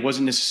going in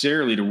wasn't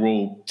necessarily to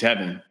roll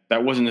Tevin.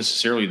 That wasn't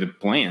necessarily the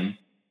plan.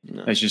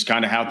 No. That's just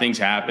kind of how things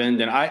happened.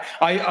 And I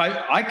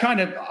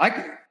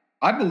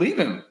believe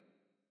him.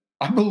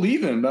 I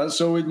believe him.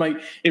 So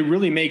it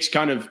really makes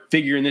kind of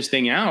figuring this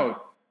thing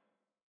out,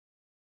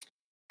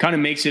 kind of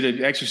makes it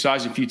an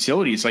exercise in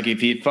futility. It's like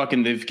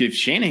if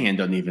Shanahan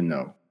doesn't even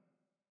know.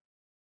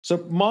 So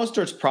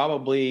Mostert's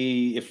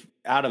probably, if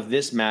out of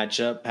this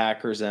matchup,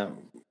 Packers at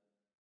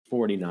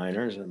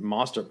 49ers,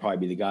 Mostert probably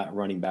be the guy,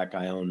 running back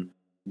I own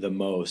the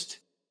most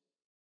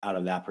out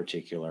of that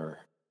particular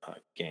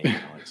game.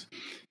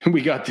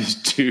 We got this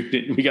dude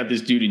in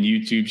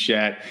YouTube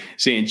chat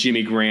saying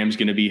Jimmy Graham's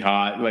going to be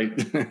hot. Like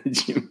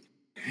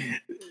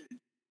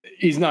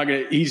he's not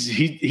gonna.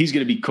 He's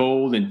gonna be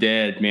cold and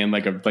dead, man,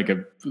 like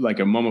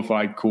a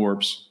mummified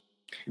corpse.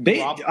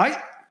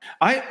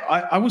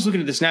 I was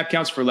looking at the snap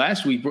counts for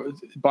last week.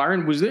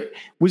 Byron, was there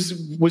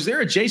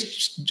a Jay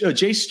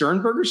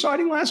Sternberger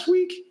sighting last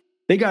week?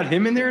 They got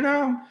him in there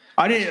now.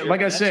 I didn't.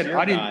 Like I said,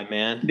 I didn't.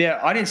 Man. Yeah,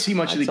 I didn't see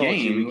much of the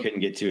game. We couldn't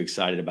get too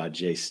excited about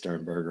Jay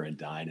Sternberger and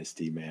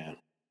Dynasty, man.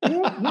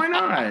 Well, why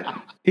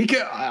not?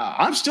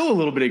 I'm still a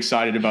little bit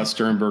excited about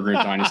Sternberger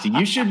and Dynasty.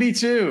 You should be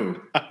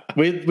too.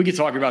 We could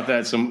talk about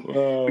that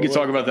we could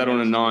talk about that on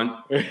a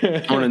non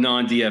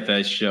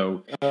DFS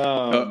show.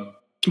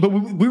 But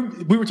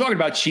we were talking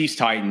about Chiefs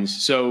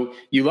Titans. So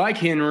you like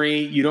Henry,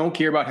 you don't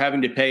care about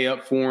having to pay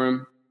up for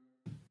him.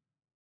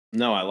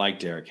 No, I like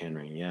Derrick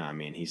Henry. Yeah, I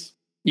mean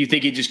You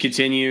think he just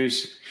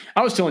continues?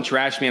 I was telling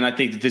Trash Man, I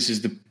think that this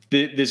is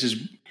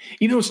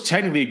even though it's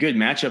technically a good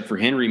matchup for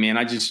Henry, man.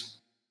 I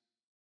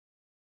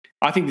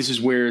think this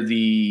is where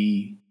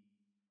the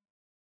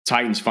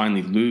Titans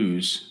finally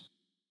lose.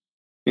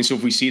 And so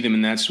if we see them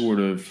in that sort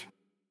of,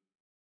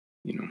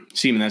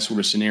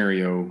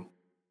 scenario,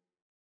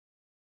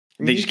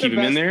 they just keep him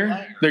in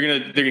there.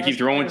 They're gonna keep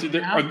throwing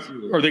to.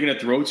 Are they gonna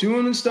throw to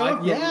him and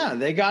stuff? Yeah,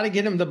 they got to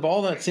get him the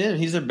ball that's in.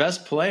 He's their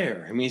best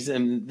player.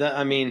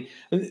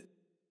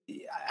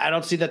 I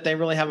don't see that they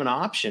really have an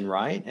option,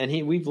 right? And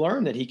we've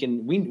learned that he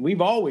can.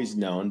 We've always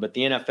known, but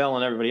the NFL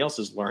and everybody else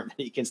has learned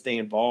that he can stay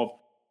involved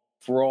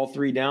for all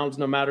three downs,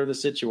 no matter the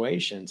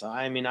situations.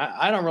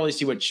 I don't really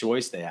see what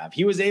choice they have.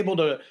 He was able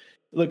to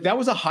look. That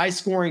was a high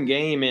scoring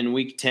game in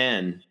Week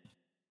 10.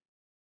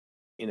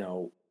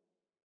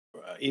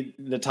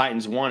 The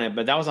Titans won it,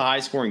 but that was a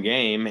high scoring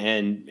game,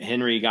 and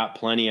Henry got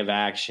plenty of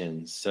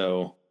action.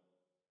 So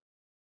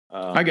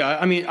I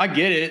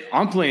get it.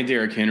 I'm playing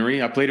Derrick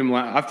Henry. I've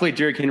played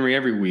Derrick Henry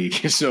every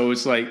week. So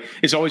it's like,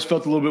 it's always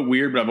felt a little bit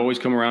weird, but I've always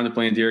come around to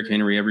playing Derrick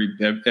Henry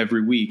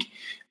every week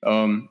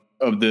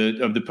of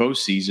the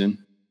postseason.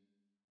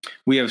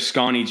 We have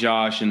Scotty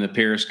Josh in the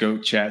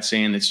Periscope chat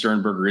saying that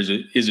Sternberger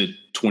is a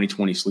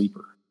 2020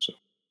 sleeper. So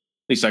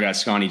at least I got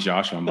Scotty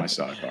Josh on my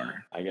side.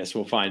 I guess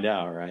we'll find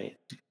out, right?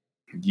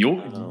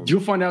 You'll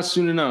find out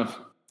soon enough.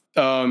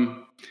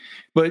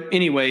 But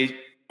anyway,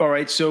 all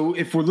right. So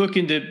if we're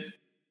looking to,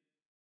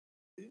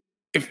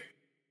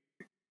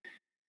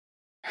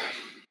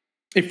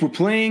 if we're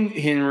playing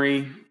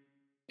Henry,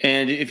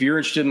 and if you're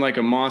interested in like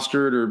a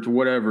Mostert or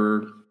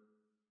whatever,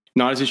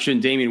 not as interested in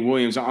Damian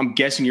Williams, I'm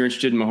guessing you're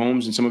interested in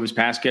Mahomes and some of his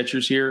pass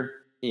catchers here.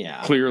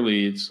 Yeah,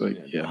 clearly it's like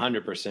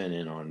 100%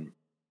 in on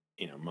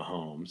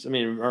Mahomes. I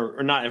mean,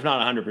 or not, if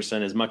not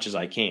 100%, as much as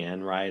I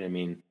can, right? I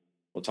mean.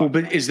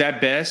 But is that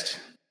best?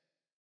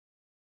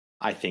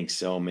 I think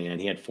so, man.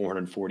 He had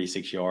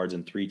 446 yards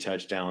and 3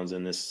 touchdowns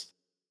in this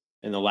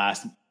in the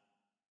last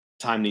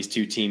time these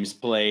two teams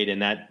played,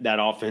 and that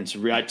offense.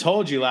 I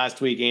told you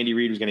last week Andy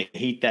Reid was going to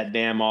heat that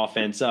damn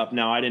offense up.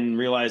 Now, I didn't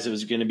realize it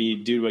was going to be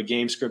due to a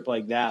game script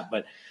like that,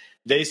 but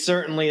they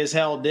certainly as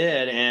hell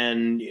did.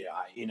 And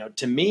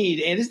to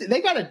me,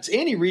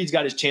 Andy Reid's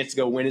got his chance to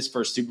go win his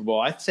first Super Bowl.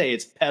 I'd say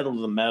it's pedal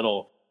to the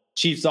metal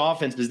Chiefs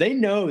offense, because they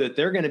know that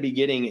they're going to be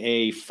getting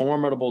a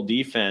formidable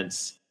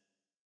defense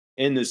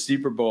in the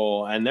Super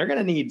Bowl, and they're going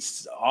to need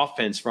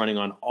offense running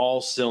on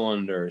all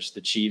cylinders.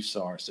 The Chiefs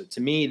are. So to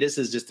me, this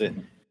is just a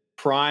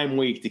prime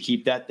week to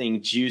keep that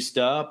thing juiced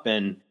up.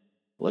 And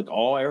look,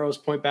 all arrows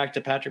point back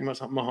to Patrick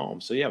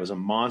Mahomes. So yeah, it was a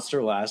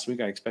monster last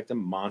week. I expect a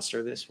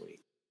monster this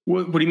week.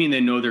 What do you mean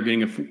they know they're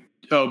getting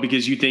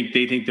because they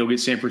think they'll get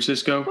San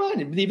Francisco? Well,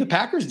 the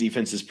Packers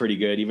defense is pretty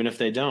good, even if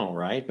they don't,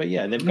 right? But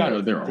yeah, they've got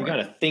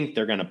to think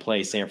they're going to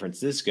play San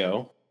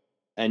Francisco,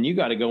 and you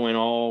got to go in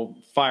all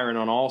firing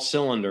on all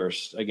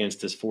cylinders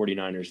against this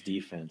 49ers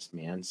defense,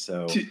 man.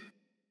 So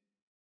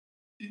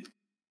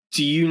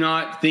do you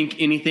not think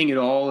anything at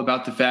all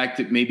about the fact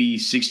that maybe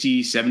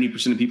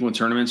 60-70% of people in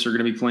tournaments are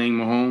going to be playing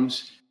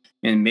Mahomes?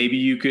 And maybe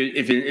you could,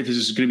 if this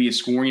is going to be a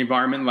scoring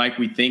environment like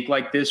we think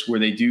like this, where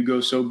they do go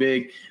so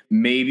big,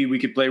 maybe we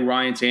could play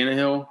Ryan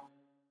Tannehill.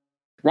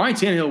 Ryan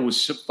Tannehill was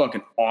so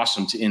fucking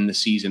awesome to end the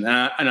season.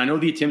 And I know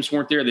the attempts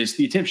weren't there. The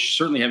attempts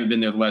certainly haven't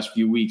been there the last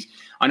few weeks.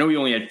 I know he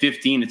only had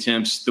 15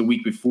 attempts the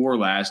week before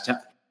last. Do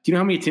you know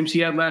how many attempts he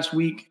had last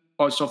week?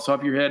 Just off the top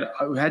of your head,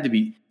 it had to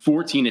be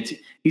 14.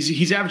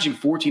 He's averaging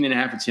 14 and a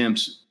half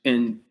attempts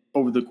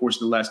over the course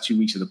of the last 2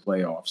 weeks of the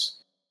playoffs.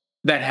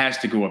 That has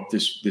to go up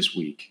this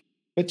week.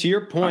 But to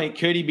your point,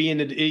 could he be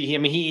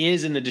he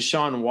is in the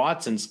Deshaun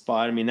Watson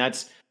spot. I mean,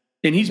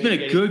 and he's been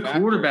a good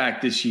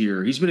quarterback this year.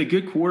 And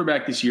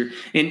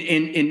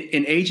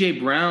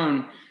AJ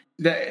Brown,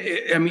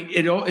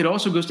 it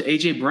also goes to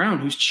AJ Brown,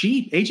 who's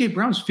cheap. AJ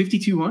Brown's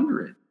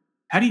 $5,200.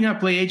 How do you not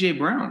play AJ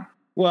Brown?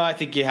 Well, I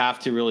think you have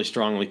to really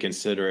strongly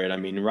consider it. I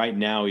mean, right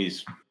now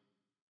he's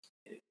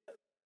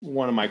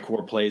one of my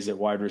core plays at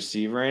wide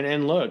receiver.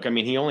 And look, I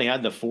mean, he only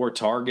had the 4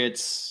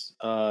 targets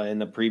in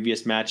the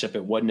previous matchup.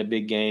 It wasn't a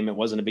big game. It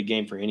wasn't a big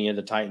game for any of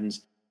the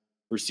Titans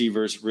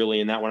receivers, really.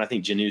 In that one, I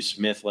think Jonnu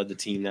Smith led the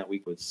team that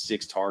week with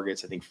 6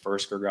 targets. I think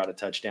Fursker got a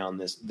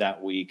touchdown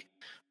that week.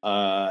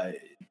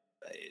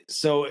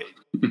 So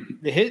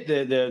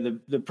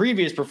the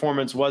previous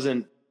performance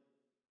wasn't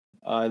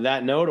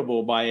that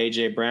notable by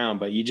AJ Brown,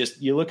 but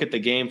you look at the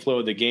game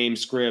flow, the game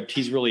script.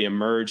 He's really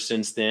emerged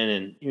since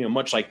then, and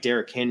much like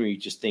Derrick Henry, you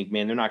just think,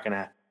 man, they're not going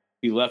to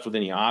be left with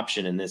any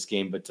option in this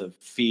game but to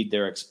feed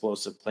their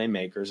explosive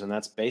playmakers, and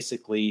that's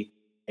basically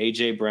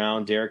AJ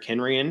Brown, Derrick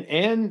Henry,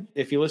 and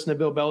if you listen to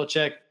Bill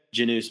Belichick,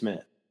 Jonnu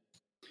Smith.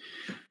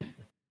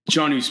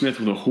 Jonnu Smith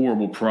with a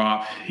horrible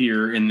prop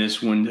here in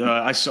this one.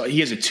 I saw he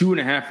has a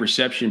 2.5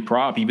 reception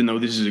prop, even though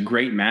this is a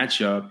great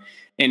matchup.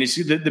 And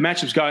the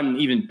matchup's gotten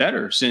even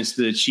better since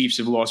the Chiefs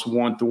have lost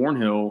Juan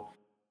Thornhill.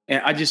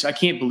 And I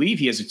can't believe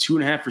he has a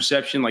 2.5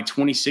 reception, like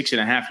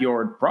 26.5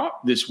 yard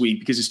prop this week,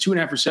 because it's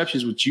 2.5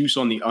 receptions with juice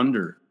on the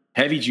under,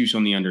 heavy juice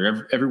on the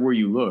under everywhere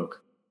you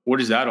look.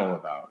 What is that all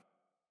about?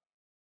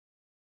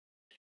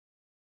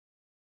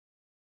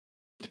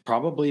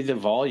 Probably the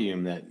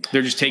volume that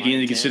they're just taking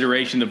into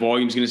consideration. The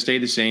volume's going to stay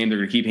the same. They're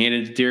going to keep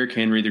handing it to Derrick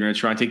Henry. They're going to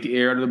try and take the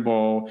air out of the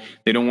ball.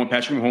 They don't want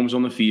Patrick Mahomes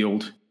on the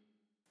field.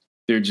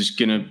 They're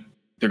going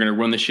to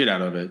run the shit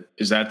out of it.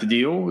 Is that the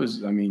deal?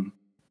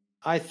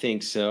 I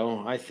think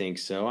so.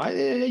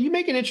 You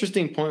make an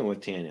interesting point with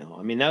Tannehill.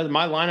 I mean, that was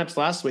my lineups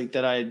last week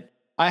that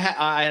I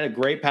had a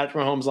great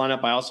Patrick Mahomes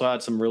lineup. I also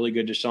had some really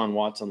good Deshaun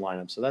Watson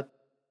lineup. So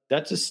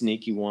that's a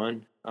sneaky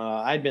one.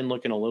 I'd been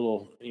looking a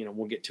little,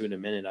 we'll get to it in a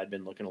minute. I'd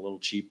been looking a little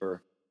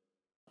cheaper,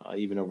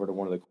 even over to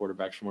one of the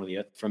quarterbacks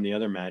from the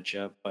other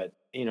matchup. But,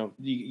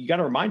 you got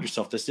to remind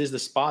yourself, this is the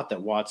spot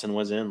that Watson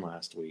was in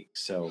last week.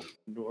 So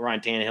Ryan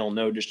Tannehill,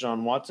 no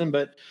Deshaun Watson,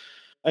 but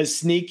a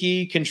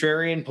sneaky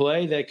contrarian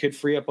play that could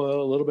free up a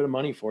little bit of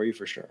money for you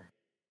for sure.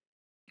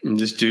 And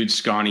this dude,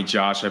 Scotty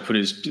Josh, I put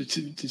his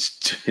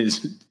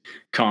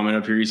comment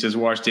up here. He says,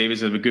 Wash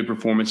Davis has a good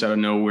performance out of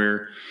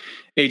nowhere.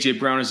 AJ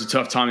Brown has a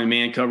tough time in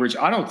man coverage.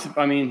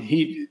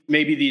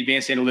 Maybe the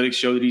advanced analytics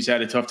show that he's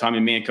had a tough time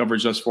in man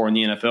coverage thus far in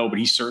the NFL, but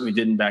he certainly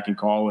didn't back in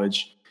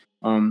college.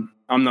 I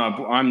am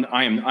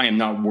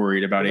not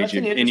worried about That's AJ.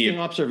 An interesting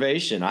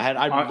observation.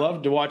 I'd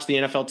love to watch the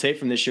NFL tape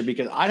from this year,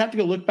 because I'd have to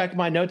go look back at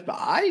my notes, but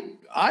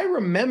I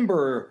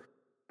remember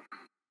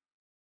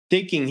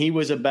thinking he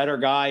was a better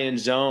guy in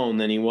zone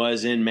than he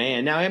was in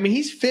man. Now, I mean,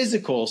 he's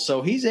physical,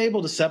 so he's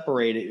able to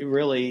separate it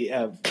really.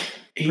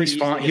 He's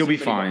fine. He'll be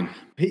fine.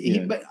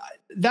 But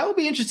that would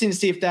be interesting to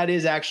see if that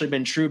is actually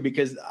been true,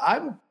 because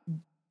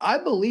I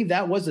believe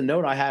that was the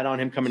note I had on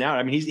him coming out.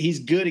 I mean, he's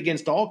good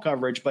against all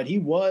coverage, but he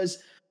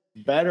was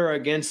better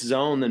against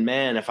zone than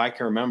man, if I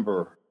can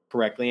remember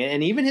correctly.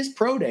 And even his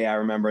pro day, I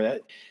remember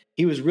that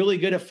he was really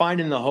good at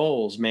finding the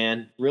holes,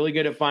 man. Really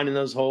good at finding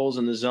those holes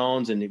in the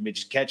zones and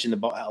just catching the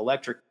ball,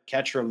 electric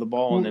catcher of the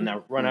ball, and then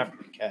that run after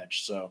the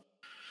catch. So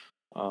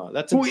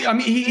That's an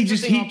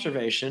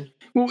observation.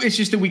 Well, it's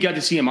just that we got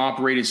to see him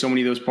operate in so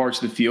many of those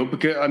parts of the field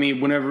because,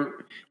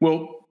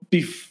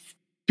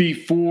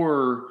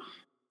 before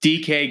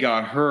DK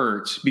got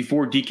hurt,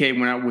 before DK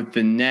went out with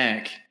the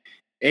neck,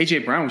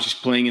 AJ Brown was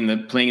just playing in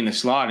the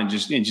slot and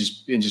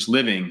just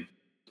living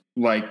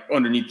like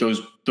underneath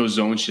those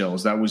zone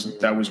shells. That was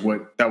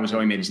how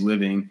he made his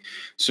living.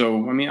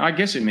 So, I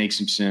guess it makes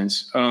some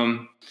sense.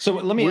 So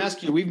let me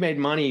ask you, we've made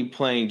money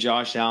playing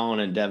Josh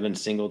Allen and Devin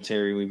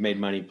Singletary. We've made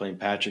money playing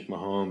Patrick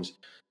Mahomes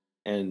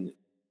and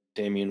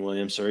Damian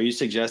Williams. So are you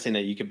suggesting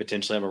that you could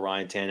potentially have a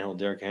Ryan Tannehill,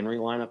 Derrick Henry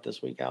lineup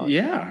this week, Alex?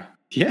 Yeah.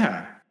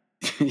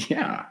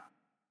 Yeah.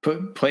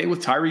 Play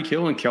with Tyreek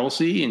Hill and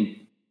Kelsey and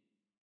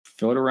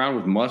fill it around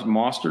with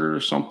Mostert or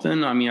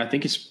something. I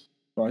think,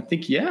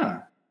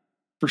 yeah,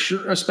 for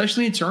sure.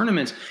 Especially in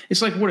tournaments.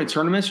 It's like, what, in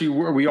tournaments,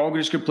 are we all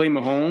just going to play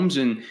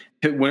Mahomes and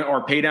when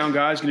our pay down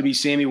guy is going to be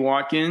Sammy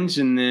Watkins,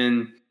 and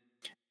then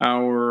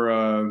we're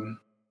going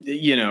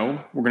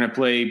to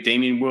play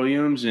Damian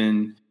Williams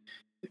and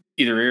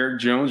either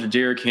Eric Jones or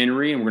Derrick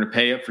Henry, and we're going to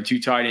pay up for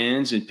 2 tight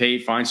ends and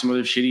find some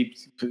other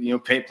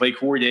shitty, play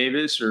Corey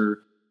Davis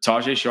or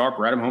Tajay Sharp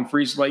or Adam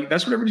Humphries. Like,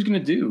 that's what everybody's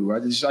going to do.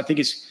 I think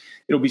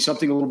it'll be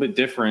something a little bit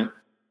different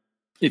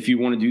if you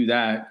want to do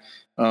that.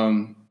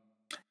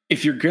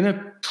 If you're going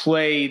to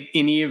play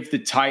any of the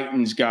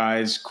Titans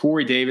guys,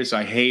 Corey Davis,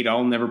 I hate.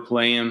 I'll never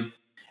play him.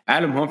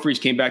 Adam Humphries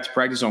came back to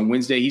practice on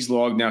Wednesday. He's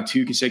logged now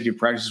 2 consecutive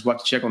practices. We'll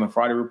have to check on the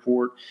Friday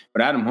report.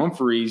 But Adam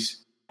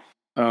Humphries,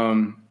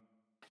 do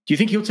you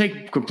think he'll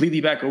take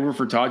completely back over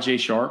for Tajay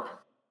Sharp?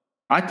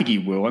 I think he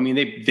will.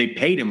 They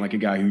paid him like a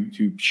guy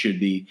who should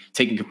be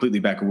taking completely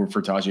back over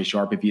for Tajay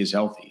Sharp if he is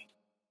healthy.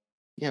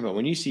 Yeah, but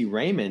when you see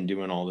Raymond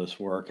doing all this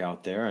work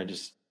out there, I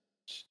just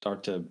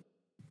start to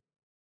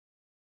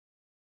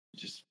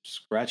just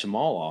scratch them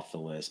all off the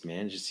list,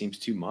 man. It just seems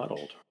too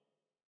muddled.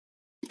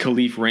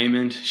 Khalif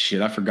Raymond,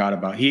 shit, I forgot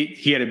about.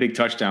 He had a big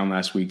touchdown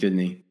last week, didn't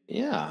he?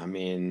 Yeah,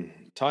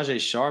 Tajay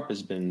Sharp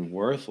has been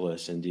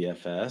worthless in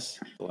DFS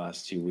the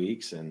last 2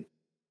 weeks, and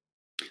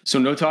so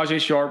no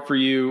Tajay Sharp for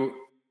you.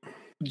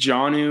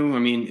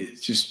 Jonnu,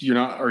 it's just you're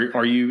not.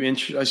 Are you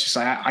interested? It's just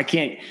I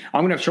can't.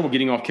 I'm gonna have trouble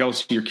getting off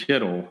Kelsey or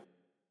Kittle.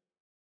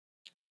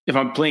 If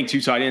I'm playing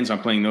 2 tight ends, I'm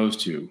playing those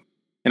 2,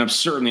 and I'm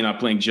certainly not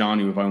playing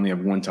Jonnu if I only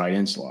have 1 tight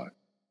end slot.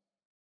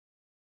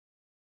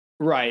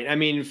 Right.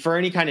 For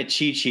any kind of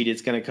cheat sheet,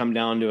 it's going to come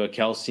down to a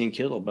Kelsey and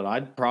Kittle, but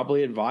I'd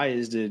probably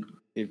advise to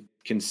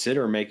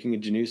consider making a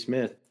Jonnu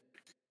Smith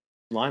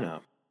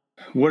lineup.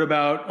 What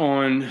about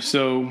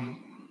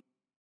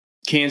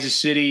Kansas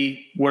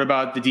City? What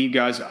about the deep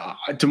guys?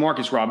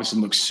 Demarcus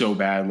Robinson looked so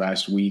bad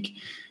last week.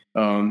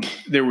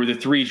 There were the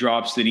 3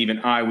 drops that even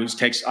I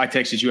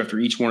texted you after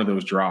each one of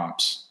those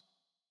drops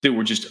that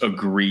were just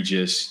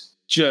egregious,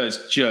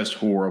 just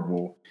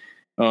horrible.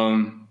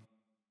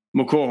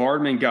 McCole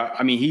Hardman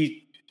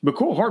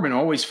McCole Hardman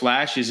always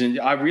flashes, and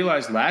I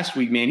realized last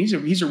week, man,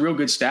 he's a real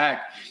good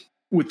stack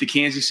with the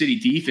Kansas City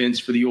defense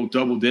for the old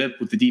double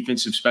dip with the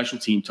defensive special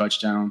team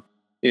touchdown.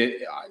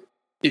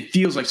 It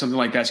feels like something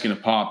like that's going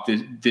to pop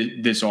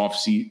this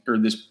offseason or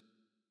this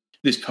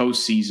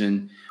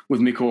postseason with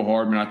McCole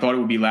Hardman. I thought it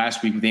would be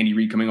last week with Andy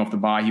Reid coming off the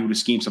bye. He would have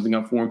schemed something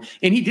up for him,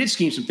 and he did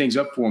scheme some things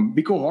up for him.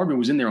 McCole Hardman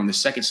was in there on the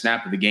second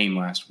snap of the game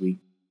last week.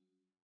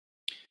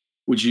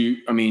 How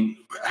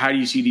do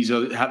you see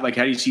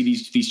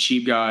these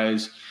cheap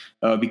guys?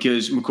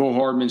 Because McCole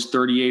Hardman's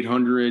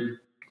 3,800.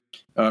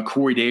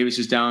 Corey Davis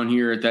is down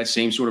here at that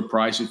same sort of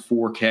price at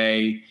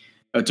 4K.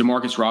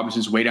 Demarcus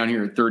Robinson's way down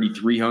here at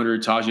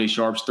 3,300. Tajay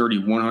Sharp's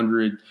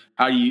 3,100.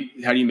 How do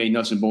you make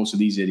nuts and bolts of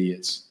these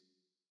idiots?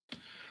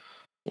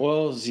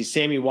 Well,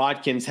 Sammy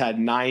Watkins had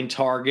 9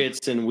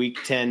 targets in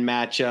Week 10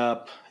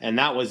 matchup, and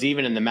that was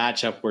even in the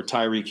matchup where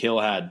Tyreek Hill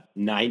had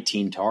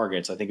 19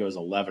 targets. I think it was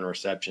 11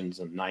 receptions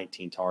and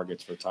 19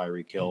 targets for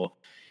Tyreek Hill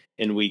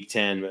in Week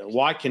 10. But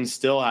Watkins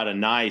still had a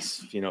nice,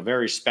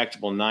 very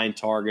respectable 9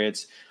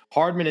 targets.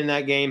 Hardman in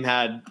that game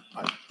had,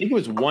 I think it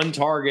was 1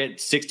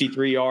 target,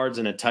 63 yards,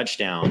 and a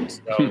touchdown.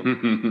 So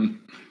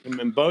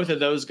and both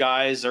of those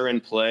guys are in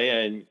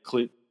play, and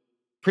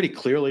pretty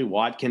clearly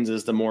Watkins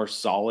is the more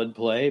solid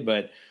play,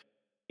 but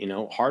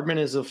Hardman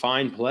is a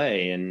fine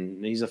play,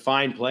 and he's a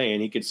fine play,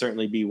 and he could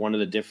certainly be one of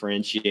the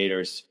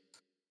differentiators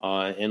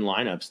in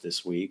lineups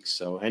this week.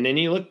 So, and then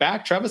you look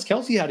back, Travis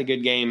Kelce had a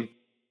good game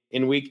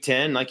in Week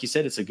 10. Like you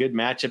said, it's a good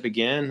matchup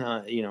again.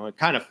 It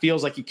kind of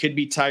feels like it could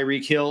be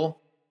Tyreek Hill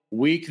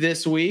week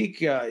this week,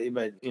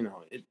 but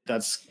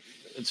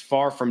it's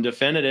far from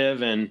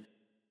definitive. And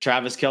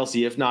Travis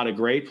Kelce, if not a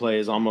great play,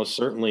 is almost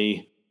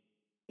certainly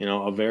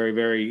a very,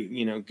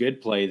 very, good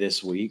play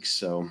this week.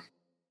 So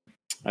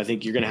I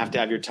think you're going to have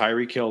your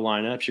Tyreek Hill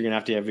lineups. You're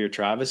going to have your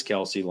Travis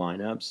Kelce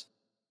lineups.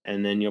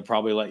 And then you'll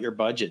probably let your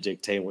budget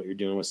dictate what you're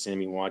doing with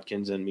Sammy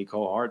Watkins and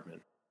McCole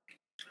Hardman.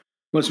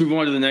 Let's move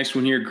on to the next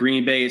one here.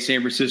 Green Bay at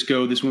San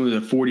Francisco. This one was a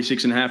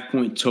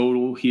 46.5-point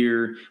total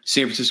here.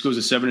 San Francisco is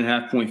a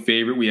 7.5-point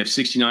favorite. We have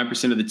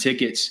 69% of the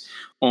tickets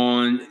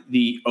on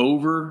the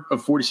over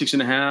of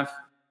 46.5.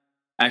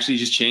 Actually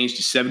just changed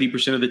to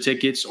 70% of the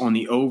tickets on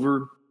the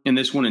over in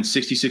this one and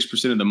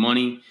 66% of the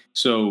money.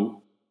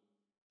 So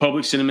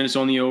public sentiment is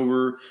on the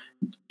over,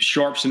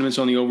 sharp sentiment's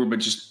on the over, but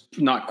just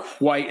not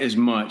quite as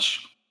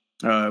much.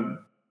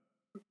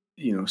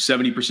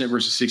 70%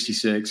 versus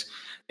 66.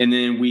 And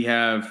then we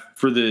have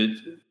for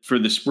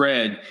the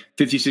spread,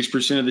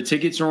 56% of the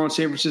tickets are on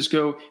San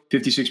Francisco,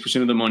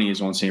 56% of the money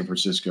is on San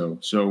Francisco.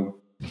 So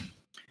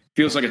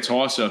feels like a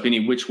toss-up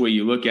any which way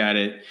you look at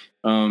it.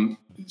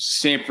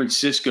 San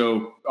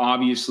Francisco,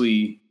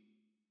 obviously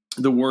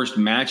the worst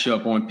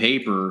matchup on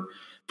paper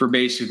for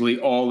basically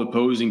all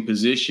opposing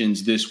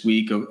positions this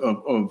week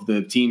of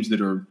the teams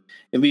that are,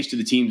 at least to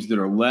the teams that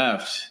are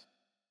left.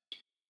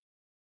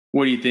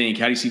 What do you think?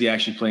 How do you see the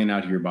action playing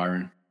out here,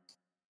 Byron?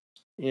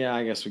 Yeah,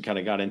 I guess we kind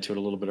of got into it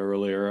a little bit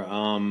earlier.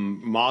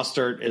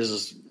 Mostert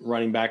is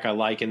running back I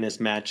like in this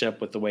matchup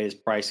with the way his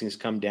pricing's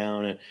come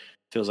down. It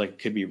feels like it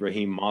could be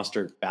Raheem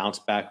Mostert bounce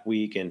back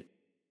week and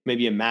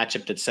maybe a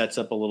matchup that sets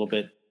up a little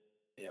bit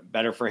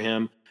better for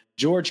him.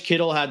 George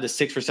Kittle had the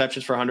 6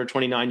 receptions for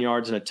 129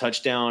 yards and a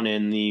touchdown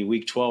in the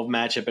Week 12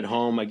 matchup at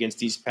home against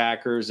these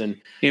Packers. And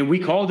we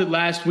called it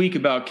last week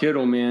about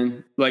Kittle,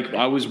 man. Like,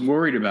 I was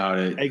worried about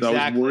it. Exactly.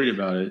 I was worried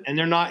about it. And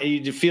they're not –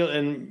 you feel –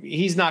 and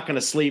he's not going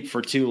to sleep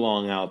for too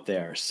long out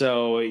there.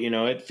 So,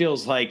 it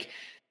feels like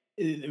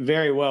it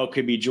very well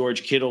could be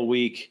George Kittle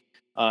week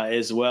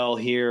as well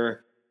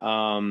here.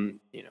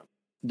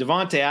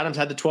 Davante Adams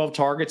had the 12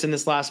 targets in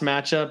this last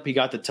matchup. He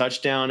got the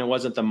touchdown. It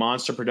wasn't the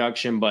monster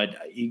production, but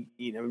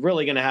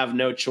really going to have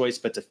no choice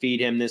but to feed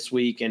him this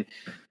week. And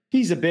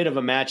he's a bit of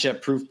a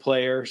matchup proof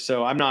player.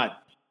 So I'm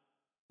not,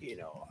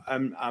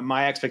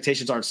 my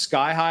expectations aren't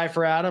sky high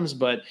for Adams,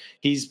 but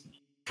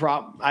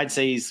I'd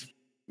say he's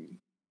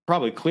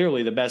probably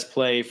clearly the best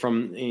play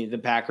from the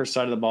Packers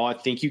side of the ball. I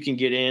think you can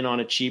get in on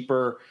a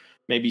cheaper,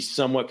 maybe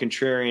somewhat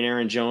contrarian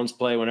Aaron Jones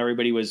play when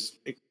everybody was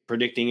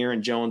predicting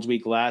Aaron Jones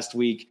week last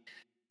week.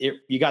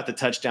 You got the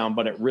touchdown,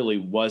 but it really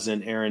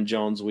wasn't Aaron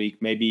Jones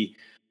week. Maybe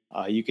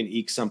you can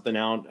eke something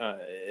out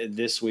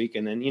this week.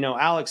 And then,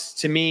 Alex,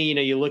 to me,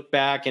 you look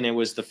back and it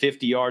was the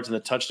 50 yards and the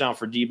touchdown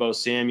for Deebo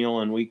Samuel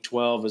in week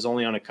 12 was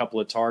only on a couple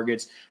of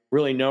targets.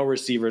 Really no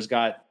receivers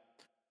got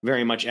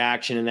very much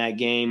action in that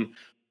game.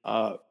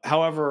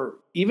 However,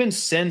 even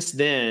since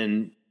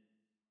then,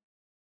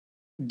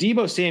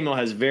 Deebo Samuel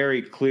has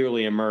very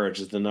clearly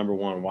emerged as the number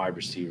one wide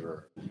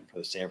receiver for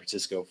the San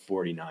Francisco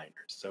 49ers.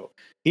 So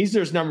he's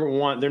their number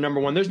one.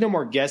 There's no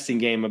more guessing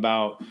game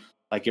about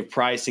like if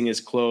pricing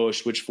is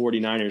close, which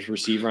 49ers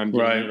receiver I'm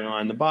getting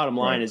on. The bottom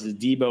line is that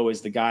Deebo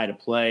is the guy to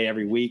play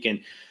every week,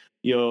 and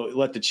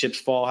let the chips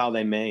fall how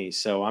they may.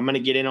 So I'm going to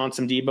get in on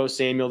some Deebo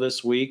Samuel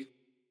this week.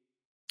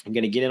 I'm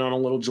going to get in on a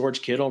little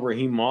George Kittle.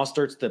 Raheem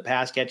Mostert's the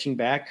pass catching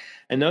back.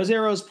 And those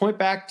arrows point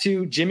back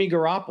to Jimmy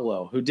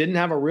Garoppolo, who didn't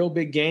have a real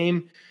big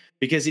game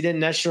because he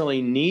didn't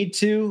necessarily need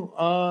to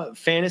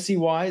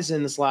fantasy-wise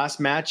in this last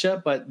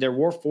matchup. But there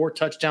were 4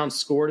 touchdowns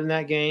scored in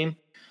that game.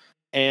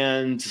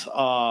 And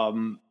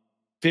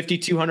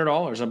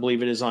 $5,200, I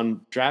believe it is, on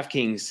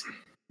DraftKings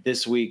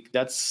this week.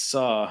 That's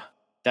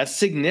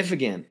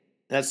significant.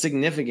 That's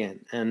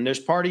significant. And there's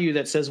part of you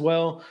that says,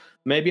 well,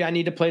 maybe I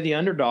need to play the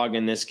underdog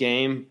in this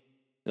game.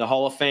 The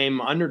Hall of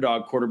Fame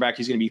underdog quarterback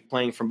he's going to be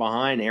playing from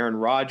behind, Aaron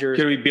Rodgers.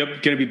 Going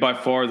to be by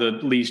far the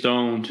least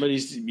owned. But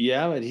he's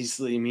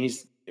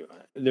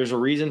there's a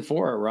reason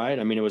for it, right?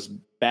 I mean, it was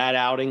bad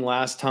outing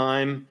last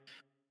time.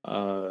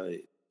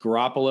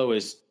 Garoppolo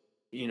is,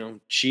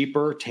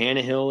 cheaper.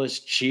 Tannehill is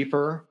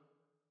cheaper.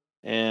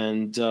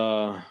 And,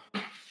 not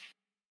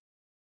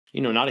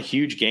a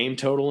huge game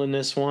total in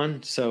this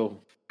one.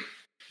 So,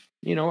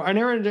 and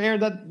Aaron,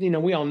 that,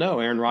 we all know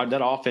Aaron Rodgers,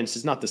 that offense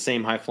is not the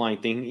same high flying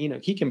thing.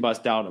 He can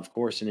bust out, of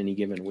course, in any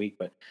given week,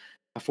 but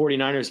a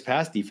 49ers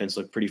pass defense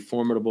looked pretty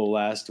formidable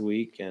last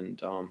week.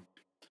 And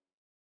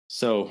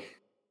so,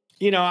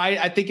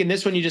 I think in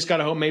this one, you just got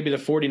to hope maybe the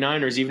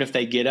 49ers, even if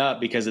they get up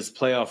because it's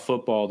playoff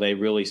football, they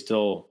really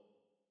still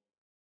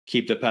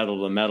keep the pedal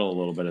to the metal a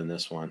little bit in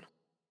this one.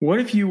 What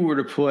if you were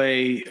to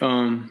play,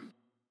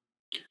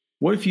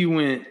 what if you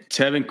went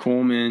Tevin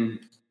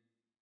Coleman,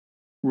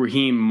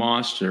 Raheem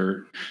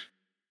Mostert,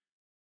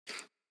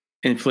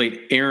 and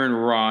played Aaron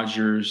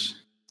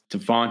Rodgers,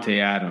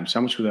 Davante Adams?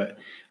 How much would that?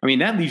 I mean,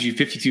 that leaves you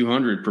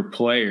 $5,200 per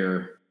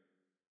player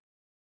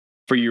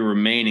for your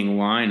remaining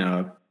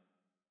lineup.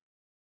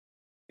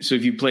 So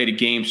if you played a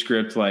game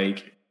script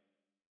like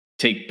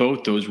take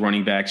both those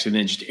running backs and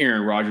then just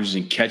Aaron Rodgers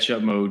in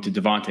catch-up mode to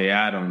Davante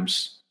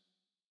Adams,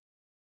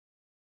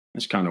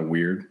 that's kind of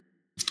weird.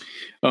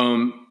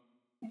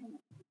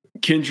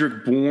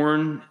 Kendrick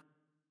Bourne.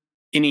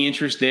 Any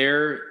interest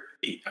there?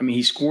 I mean,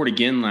 he scored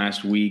again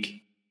last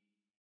week.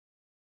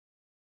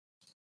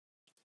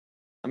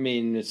 I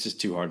mean, it's just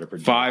too hard to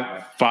predict.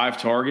 Five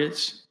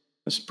targets.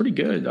 That's pretty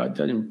good.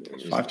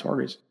 5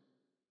 targets.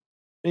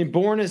 I mean,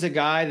 Bourne is a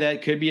guy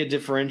that could be a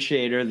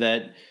differentiator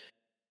that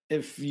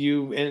if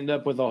you end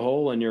up with a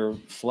hole in your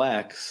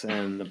flex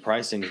and the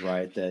pricing's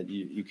right, that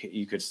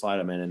you could slide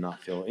him in and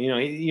not feel,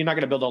 you're not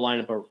going to build a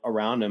lineup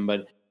around him,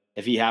 but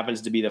if he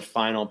happens to be the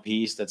final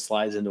piece that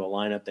slides into a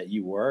lineup that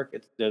you work,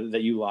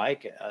 that you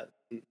like,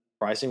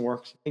 pricing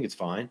works, I think it's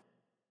fine.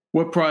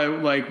 What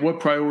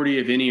priority,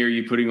 if any, are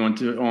you putting on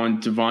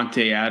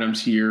Davante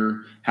Adams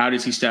here? How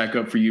does he stack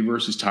up for you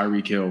versus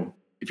Tyreek Hill?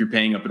 If you're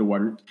paying up at a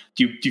wide,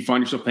 do you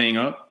find yourself paying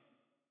up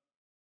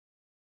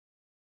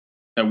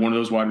at one of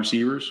those wide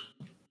receivers?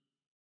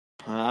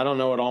 I don't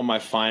know what all my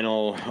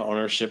final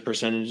ownership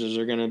percentages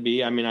are going to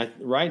be. I mean,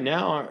 right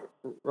now,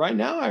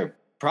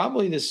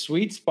 probably the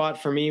sweet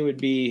spot for me would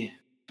be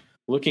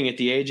looking at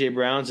the AJ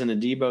Browns and the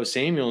Deebo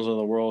Samuels of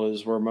the world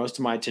is where most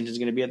of my attention is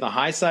going to be. At the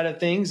high side of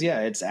things,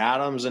 yeah, it's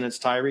Adams and it's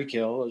Tyreek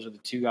Hill. Those are the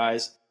two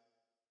guys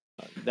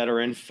that are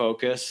in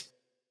focus.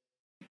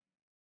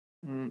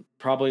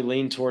 Probably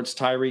lean towards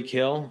Tyreek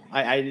Hill.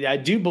 I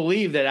do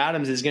believe that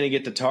Adams is going to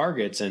get the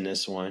targets in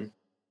this one.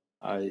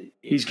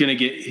 He's going to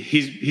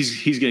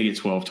get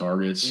 12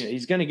 targets. Yeah,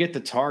 he's going to get the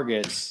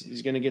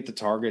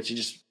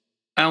targets.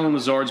 Allen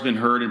Lazard's been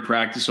hurt in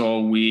practice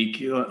all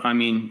week. I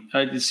mean,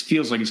 it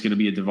feels like it's going to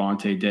be a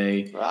Davante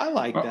day. I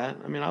like that.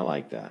 I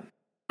like that.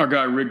 Our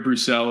guy Rick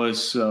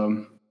Brucelis,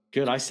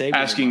 good. I saved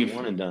asking if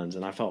one and dones,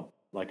 and I felt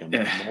like a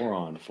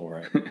moron for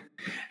it.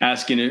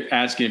 asking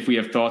if we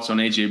have thoughts on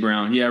AJ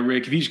Brown. Yeah,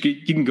 Rick, if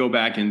you can go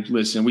back and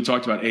listen. We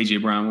talked about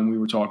AJ Brown when we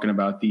were talking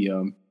about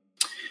the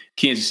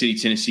Kansas City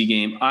Tennessee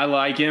game. I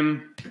like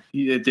him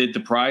at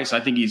the price. I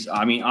think he's.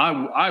 I mean,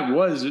 I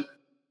was.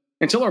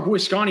 Until our boy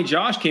Scotty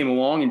Josh came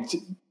along and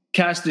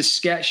cast this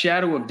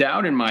shadow of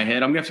doubt in my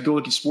head. I'm going to have to go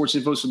look at Sports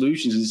Info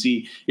Solutions and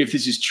see if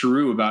this is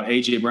true about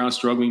A.J. Brown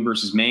struggling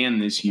versus man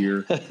this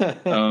year.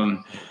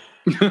 But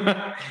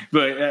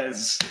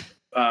as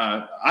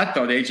I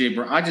thought A.J.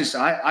 Brown,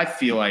 I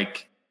feel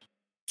like,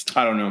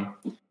 I don't know.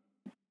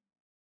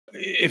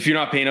 If you're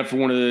not paying up for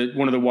one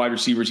of the wide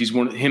receivers,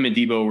 him and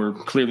Deebo are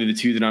clearly the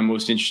two that I'm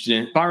most interested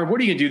in. Byron,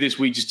 what are you going to do this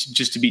week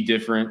just to be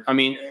different? I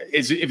mean,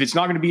 if it's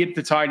not going to be at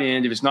the tight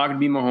end, if it's not going to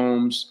be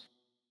Mahomes,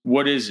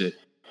 what is it?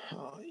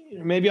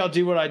 Maybe I'll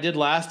do what I did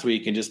last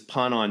week and just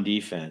punt on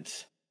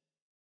defense.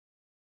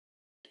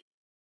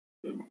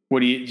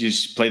 What do you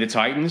just play the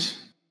Titans?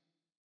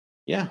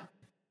 Yeah.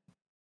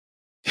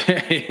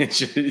 Because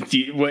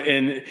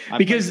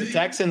the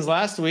Texans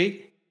last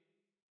week.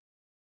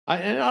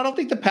 I don't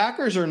think the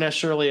Packers are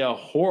necessarily a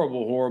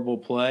horrible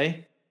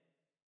play.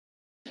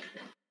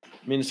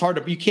 I mean, it's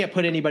hard you can't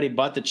put anybody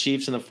but the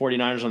Chiefs and the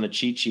 49ers on the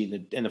cheat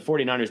sheet. And the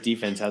 49ers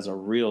defense has a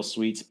real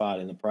sweet spot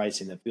in the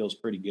pricing that feels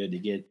pretty good to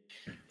get.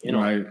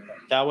 Right.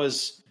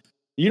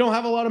 You don't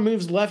have a lot of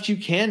moves left you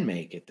can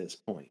make at this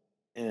point.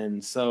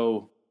 And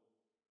so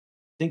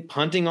I think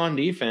punting on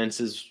defense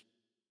is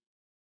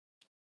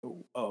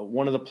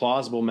one of the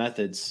plausible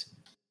methods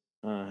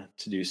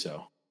to do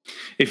so.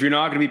 If you're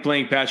not going to be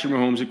playing Patrick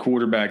Mahomes at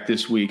quarterback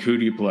this week, who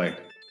do you play?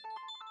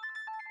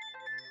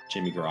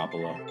 Jimmy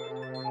Garoppolo.